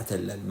الروابط تحت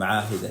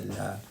المعاهد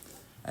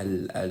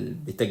اللي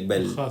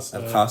بتقبل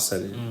الخاصة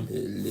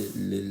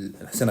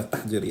للسنة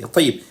التحضيرية.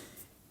 طيب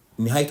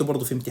نهايته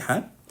برضه في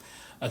امتحان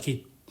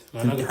اكيد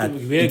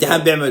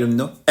امتحان بيعملوا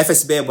منه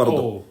FSB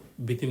برضه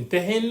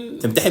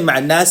تمتحن مع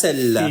الناس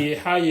في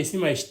حاجه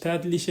اسمها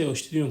اشتاتليش او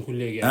اشتريون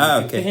كليه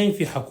يعني تمتحن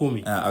في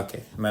حكومي اوكي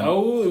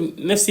او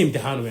نفس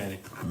امتحانه يعني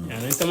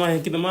انت ما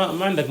كده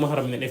ما عندك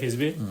مهرب من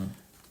FSB،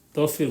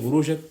 توفر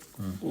قروشك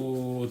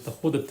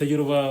وتخوض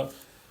التجربه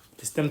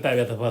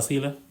وتستمتع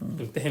بتفاصيلها،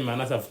 تمتحن مع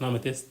ناس افنام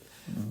تيست،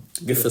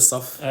 قف في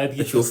الصف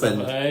تشوف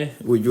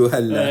وجوه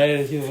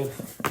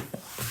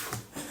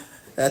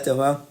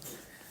تمام.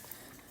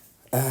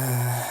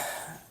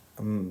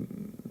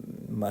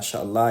 ما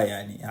شاء الله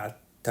يعني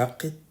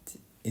أعتقد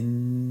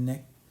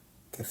إنك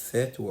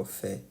كفيت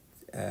ووفيت.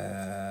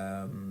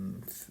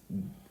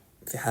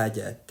 في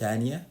حاجة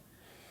تانية،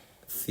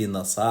 في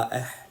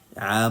نصائح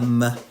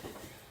عامة،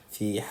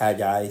 في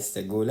حاجة عايز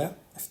تقولها؟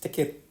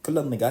 أفتكر كل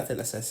النقاط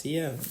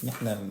الأساسية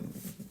نحن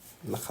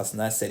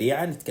لخصناها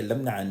سريعا،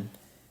 تكلمنا عن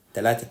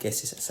 3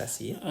 كيسز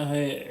أساسية.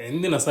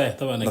 عندي نصائح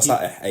طبعا أكيد.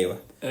 نصائح أيوة.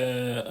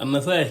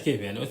 النصائح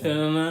كيف يعني؟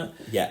 مثلا أنا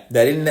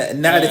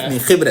دارين نعرف من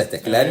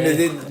خبرتك، لأنه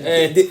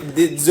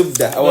دي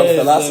زبدة أو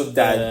الخلاصة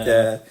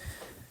بتاعت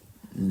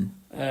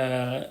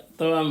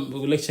طبعا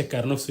بقول لك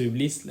شكر نفسه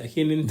إبليس،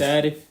 لكن أنت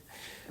عارف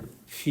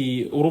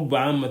في أوروبا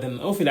عامة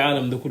أو في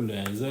العالم ده كله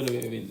يعني زول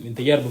من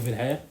تجاربه في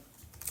الحياة،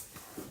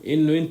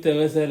 إنه أنت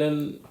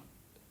مثلا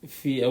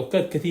في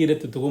أوقات كثيرة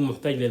تكون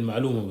محتاج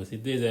للمعلومة، بس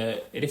إذا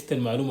عرفت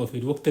المعلومة في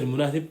الوقت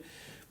المناسب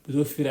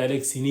بتوفر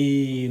عليك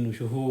سنين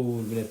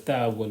وشهور من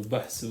التعب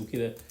والبحث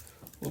وكده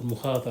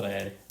والمخاطرة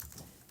يعني.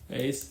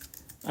 كويس.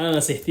 أنا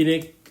نصيحتي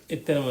لك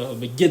أنت لما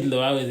بجد لو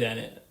عاوز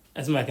يعني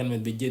أسمع كلمة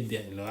بجد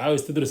يعني لو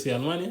عاوز تدرس في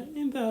ألمانيا،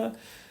 أنت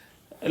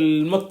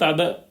المقطع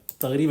ده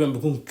تقريبا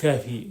بيكون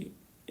كافي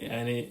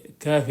يعني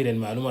كافي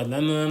للمعلومات،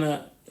 لأنه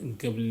أنا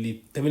قبل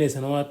 8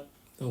 سنوات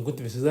لما كنت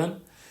في السودان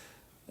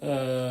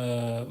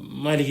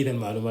ما لقيت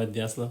المعلومات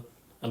دي أصلا،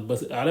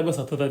 على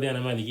بساطتها دي أنا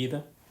ما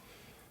لقيتها.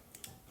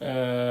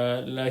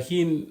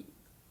 لكن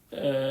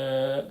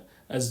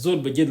الزول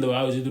بجد لو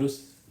عاوز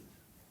يدرس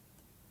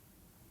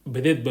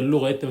بديت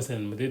باللغة، أنت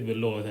مثلا بديت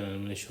باللغة مثلا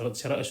من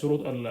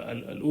الشروط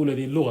الأولى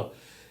دي اللغة،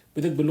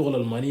 بديت باللغة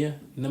الألمانية،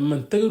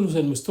 لما تدرس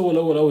المستوى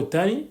الأول أو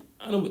الثاني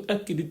أنا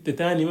متأكد أنت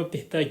تاني ما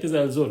بتحتاج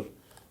تسأل زول،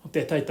 ما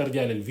بتحتاج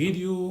ترجع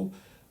للفيديو،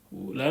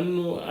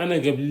 لأنه أنا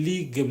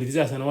قبل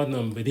 9 سنوات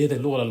لما بديت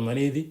اللغة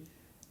الألمانية دي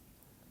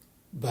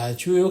بعد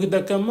شوية وقت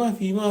ده كان ما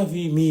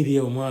في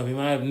ميديا وما في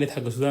ما عارف النت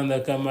حق السودان ده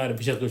كان ما عارف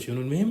بيشغل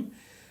شنو. المهم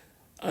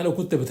أنا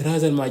كنت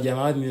بترازل مع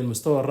جامعات من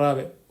المستوى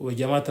الرابع،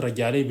 وجامعات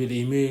ترجع لي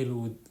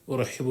بالإيميل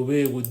ورحبوا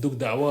بيك وتدوك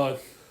دعوات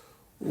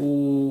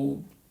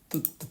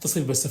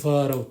وتتصل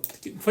بالسفارة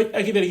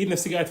فجأة كده لقيت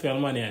نفسي قاعد في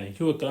ألمانيا يعني.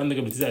 شو الكلام ده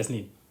قبل 9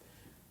 سنين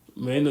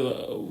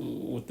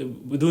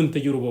بدون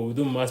تجربة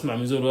وبدون ما أسمع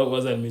من زول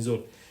وأزال من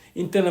زول.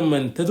 أنت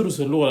لما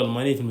تدرس اللغة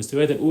الألمانية في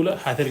المستويات الأولى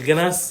حتلقى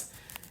ناس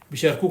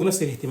بيشاركوك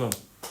نفس الاهتمام،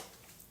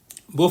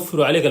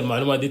 بوفروا عليك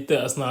المعلومات دي.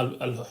 أصنع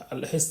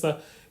الحصة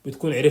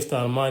بتكون عرفت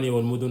ألمانيا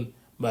والمدن،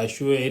 بعد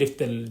شوية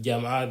عرفت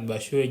الجامعات،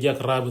 بعد شوية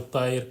جاك رابط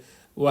طاير،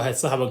 واحد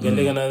صاحبك قال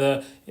لك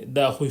أنا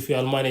ده أخوي في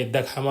ألمانيا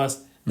اداك حماس،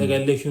 ده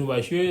قال لك شنو.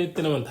 بعد شوية أنت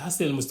لما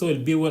تحصل المستوى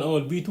البي 1 أو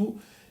البي 2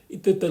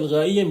 أنت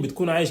تلقائيا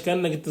بتكون عايش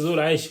كأنك أنت زول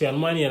عايش في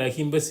ألمانيا،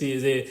 لكن بس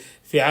زي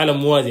في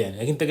عالم موازي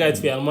يعني، لكن أنت قاعد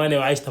في ألمانيا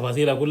وعايش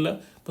تفاصيلها كلها،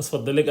 بس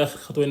فضل لك آخر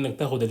خطوة إنك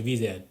تاخد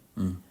الفيزا يعني.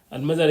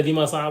 المسألة دي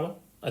ما صعبة.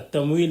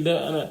 التمويل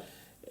ده أنا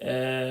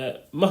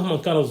مهما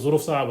كانت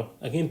الظروف صعبة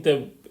لكن أنت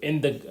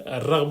عندك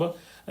الرغبة،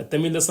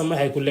 التمويل ده أصلا ما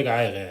هيكون لك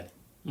عائق يعني.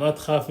 ما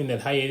تخاف من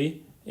الحاجة دي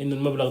إنه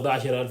المبلغ ده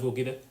 10,000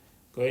 وكده.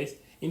 كويس.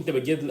 أنت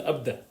بجد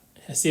أبدأ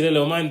هسيلة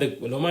لو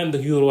ما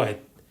عندك يورو واحد،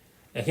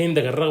 لكن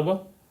عندك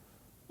الرغبة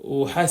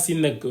وحاسس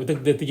إنك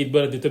تقدر تجي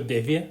البلد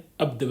وتبدع فيها،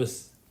 أبدأ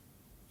بس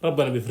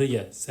ربنا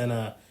بيفرجها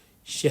سنة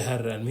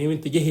شهر. المهم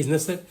أنت جهز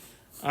نفسك.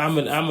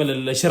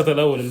 أعمل الشرط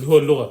الأول اللي هو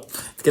اللغة.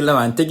 تكلم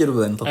عن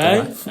تجربة أنت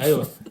طبعا.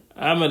 أيوة.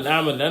 أعمل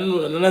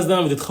لأنه الناس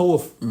دائما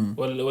بتتخوف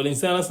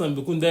والإنسان أصلا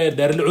بيكون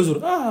داير العذر.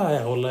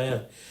 يا والله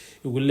يا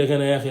يقول لك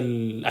أنا يا أخي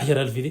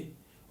 10,000 دي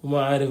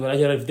وما عارف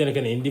 10,000 دي أنا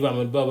كان عندي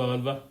بعمل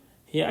بها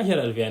هي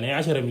 10,000 يعني هي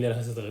 10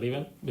 مليار هسه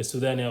تقريبا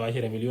بالسوداني أو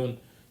 10 مليون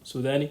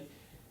سوداني.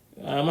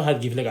 ما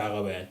هتجيب لك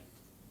عقبة يعني.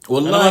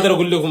 والله أنا ما أقدر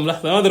أقول لكم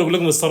لحظة، ما أقدر أقول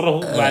لكم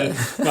اتصرفوا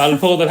مع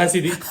الفوضى الحسي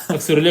دي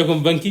أكسر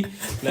لكم بنكي،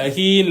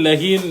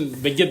 لكن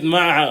بجد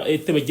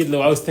أنت بجد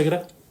لو عاوز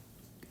تقرأ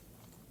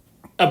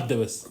أبدأ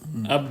بس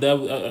أبدأ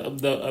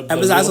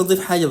بس عايز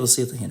أضيف حاجة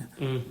بسيطة هنا.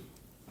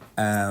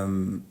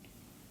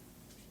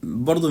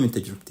 برضو من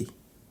تجربتي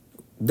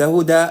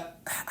ده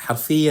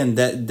حرفيا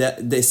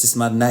ده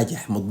استثمار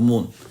ناجح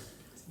مضمون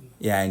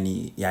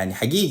يعني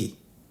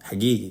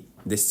حقيقي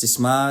ده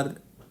استثمار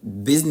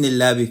بإذن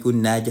الله بيكون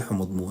ناجح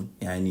ومضمون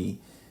يعني.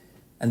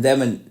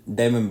 أنا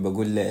دائما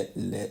بقول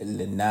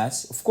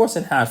للناس of course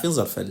احنا عارفين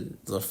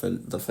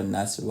ظرف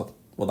الناس الوقت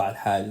وضع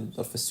الحال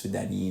وظرف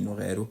السودانيين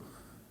وغيره.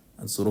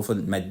 الظروف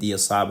المادية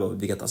صعبة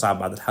وبقت أصعب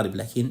بعد الحرب،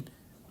 لكن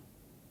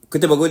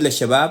كنت بقول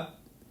للشباب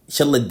إن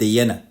شاء الله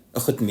تدينا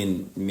أخذ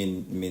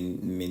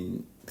من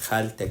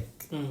خالتك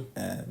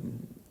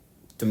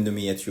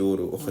 800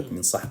 يورو وأخذ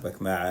من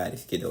صاحبك ما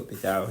عارف كده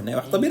وبتاعه هنا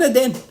واعتبرها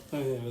دين.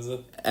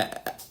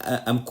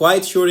 I'm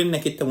quite sure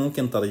إنك أنت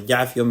ممكن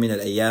ترجعها في يوم من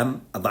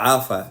الأيام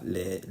أضعافها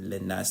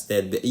للناس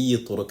ديل بأي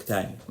طرق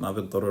تانية، ما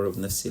بالضرورة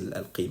بنفس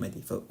القيمة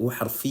دي. فهو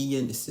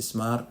حرفيا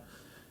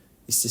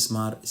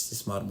استثمار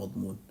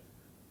مضمون.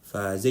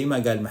 فزي ما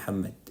قال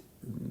محمد،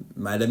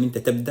 ما لم أنت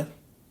تبدأ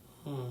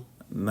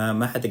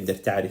ما حتقدر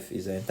تعرف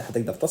إذا أنت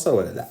حتقدر تصل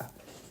ولا لا،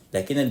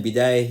 لكن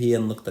البداية هي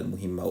النقطة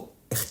المهمة.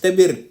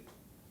 اختبر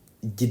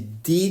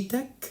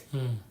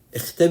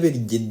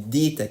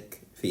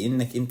جديتك في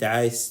إنك أنت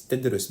عايز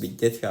تدرس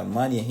بالجد في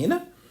ألمانيا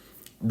هنا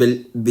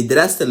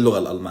بدراسة اللغة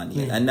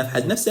الألمانية، لأن في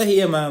حد نفسها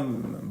هي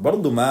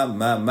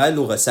ما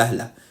لغة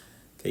سهلة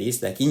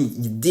كويس، لكن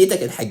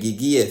جديتك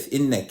الحقيقية في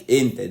إنك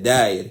أنت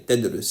داير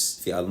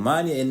تدرس في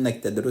ألمانيا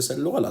إنك تدرس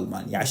اللغة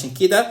الألمانية. عشان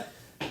كده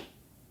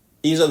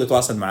إيزا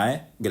بيتواصل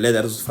معايا قال لي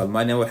أدرس في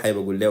ألمانيا، أول حاجة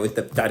بقول له أنت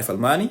بتعرف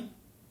ألماني؟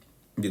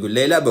 بيقول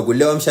لي لا. بقول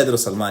له أمشي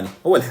أدرس ألماني.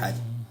 أول حاجة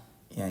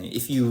يعني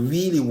if you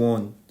really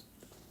want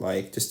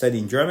like to study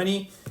in Germany,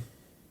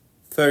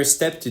 first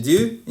step to do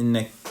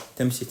إنك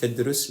تمشي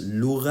تدرس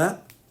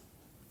لغة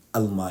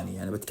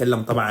ألمانية. أنا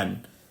بتكلم طبعا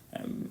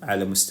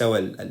على مستوى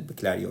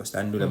البكالوريوس،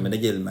 لأنه لما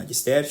نجي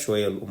للماجستير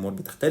شوية الأمور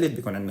بتختلف،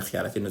 بيكون عندنا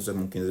خيارات إنه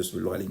ممكن ندرس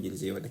باللغة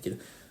الإنجليزية ولا كده.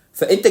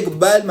 فأنت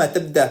قبل ما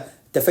تبدأ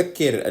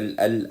تفكر إن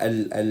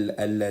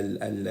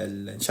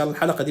شاء الله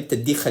الحلقة دي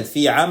بتديك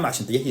خلفية عامة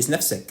عشان تجهز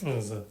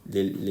نفسك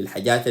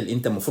للحاجات اللي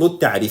أنت مفروض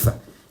تعرفها.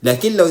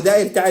 لكن لو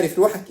داير تعرف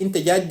روحك أنت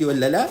جادي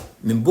ولا لا،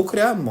 من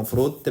بكرة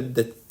مفروض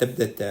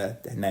تبدأ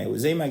هنا.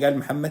 وزي ما قال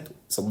محمد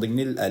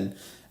صدقني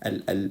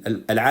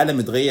العالم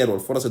اتغير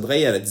والفرص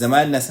اتغيرت.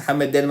 زمان ناس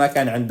محمد ديل ما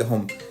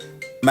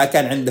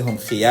كان عندهم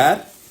خيار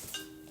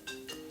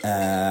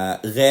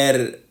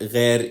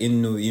غير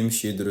إنه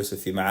يمشي يدرسوا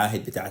في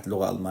معاهد بتاعت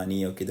لغة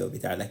ألمانية وكده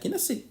وبتاع. لكن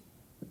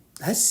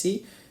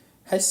هسي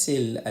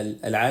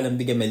العالم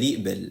بقى مليء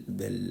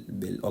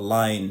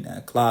بالأونلاين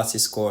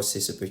كلاسز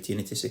كورسز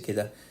opportunities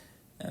وكده.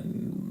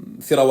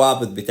 في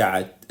روابط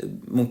بتاعت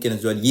ممكن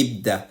الزول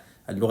يبدأ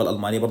اللغة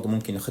الألمانية برضو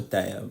ممكن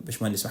ياخدها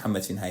باشمهندس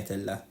محمد في نهاية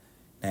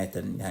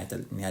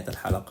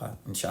الحلقة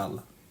إن شاء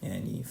الله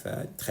يعني.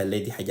 فتخلي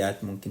دي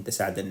حاجات ممكن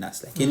تساعد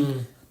الناس، لكن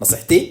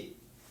نصيحتي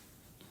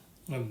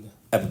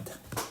أبدأ.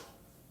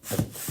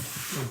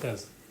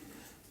 ممتاز.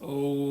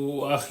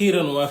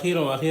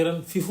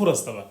 وأخيرا في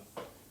فرص طبعا،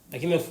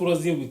 لكن الفرص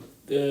دي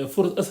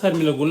فرص أسهل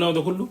من اللي قلناه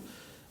ده كله.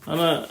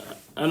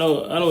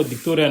 أنا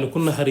والدكتور يعني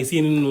كنا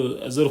حريصين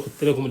إنه الزول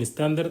خدت لكم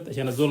الستاندرد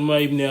عشان الزول ما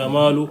يبني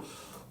أماله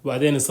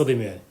وبعدين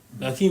يصدم يعني.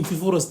 لكن في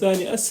فرص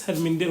تانية أسهل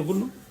من ده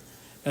كله،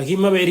 لكن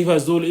ما بيعرفها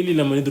الزول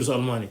إلا لما ندرس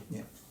ألماني.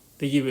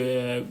 تجيب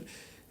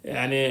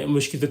يعني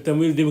مشكلة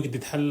التمويل دي ممكن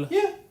تتحل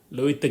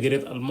لو انت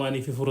قريت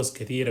ألماني. في فرص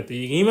كثيرة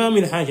بتيجي ما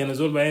من حاجة. أنا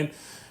زول بعدين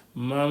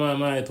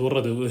ما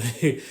يتورد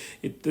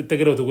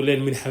تقرأ وتقول لي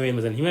المنحة وين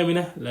مثلا، هي ما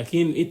منح،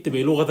 لكن انت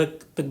بلغتك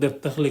تقدر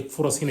تخلق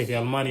فرص هنا في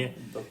ألمانيا.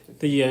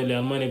 تجي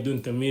لألمانيا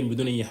بدون تمويل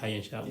بدون أي حاجة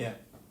إن شاء الله.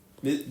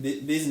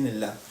 بإذن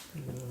الله.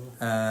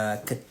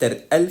 كتر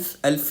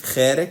ألف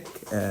خيرك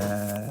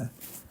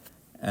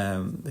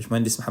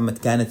باشمهندس محمد.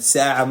 كانت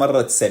ساعة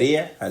مرت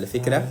سريع على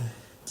فكرة.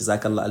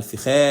 جزاك الله ألف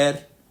خير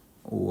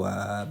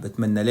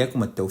وبتمنى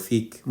لكم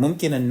التوفيق.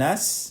 ممكن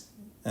الناس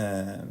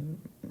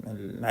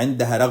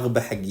عندها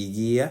رغبة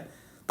حقيقية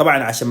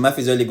طبعا، عشان ما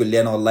في زول يقول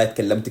لي أنا والله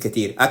اتكلمت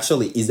كتير.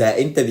 actually إذا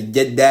أنت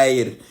بجد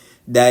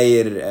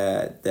داير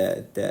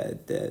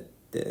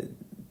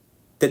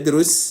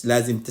تدرس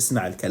لازم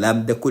تسمع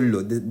الكلام ده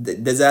كله.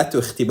 ده ذاته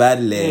اختبار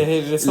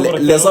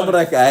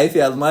لصبرك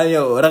في ألمانيا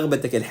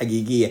ورغبتك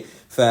الحقيقية.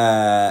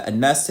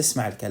 فالناس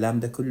تسمع الكلام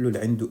ده كله. اللي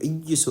عنده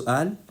أي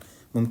سؤال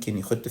ممكن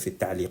يخطه في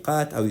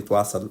التعليقات أو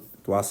يتواصل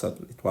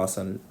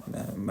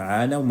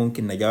معنا،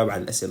 وممكن نجاوب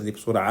على الأسئلة دي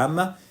بصورة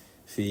عامة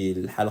في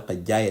الحلقة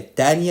الجاية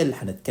الثانية اللي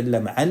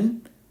حنتكلم عن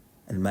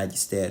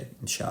الماجستير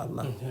إن شاء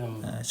الله.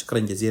 شكرا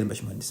جزيلا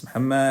باشمهندس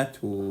محمد،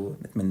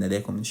 ونتمنى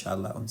لكم إن شاء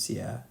الله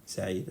أمسية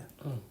سعيدة.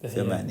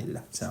 في أمان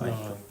الله. السلام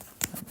عليكم.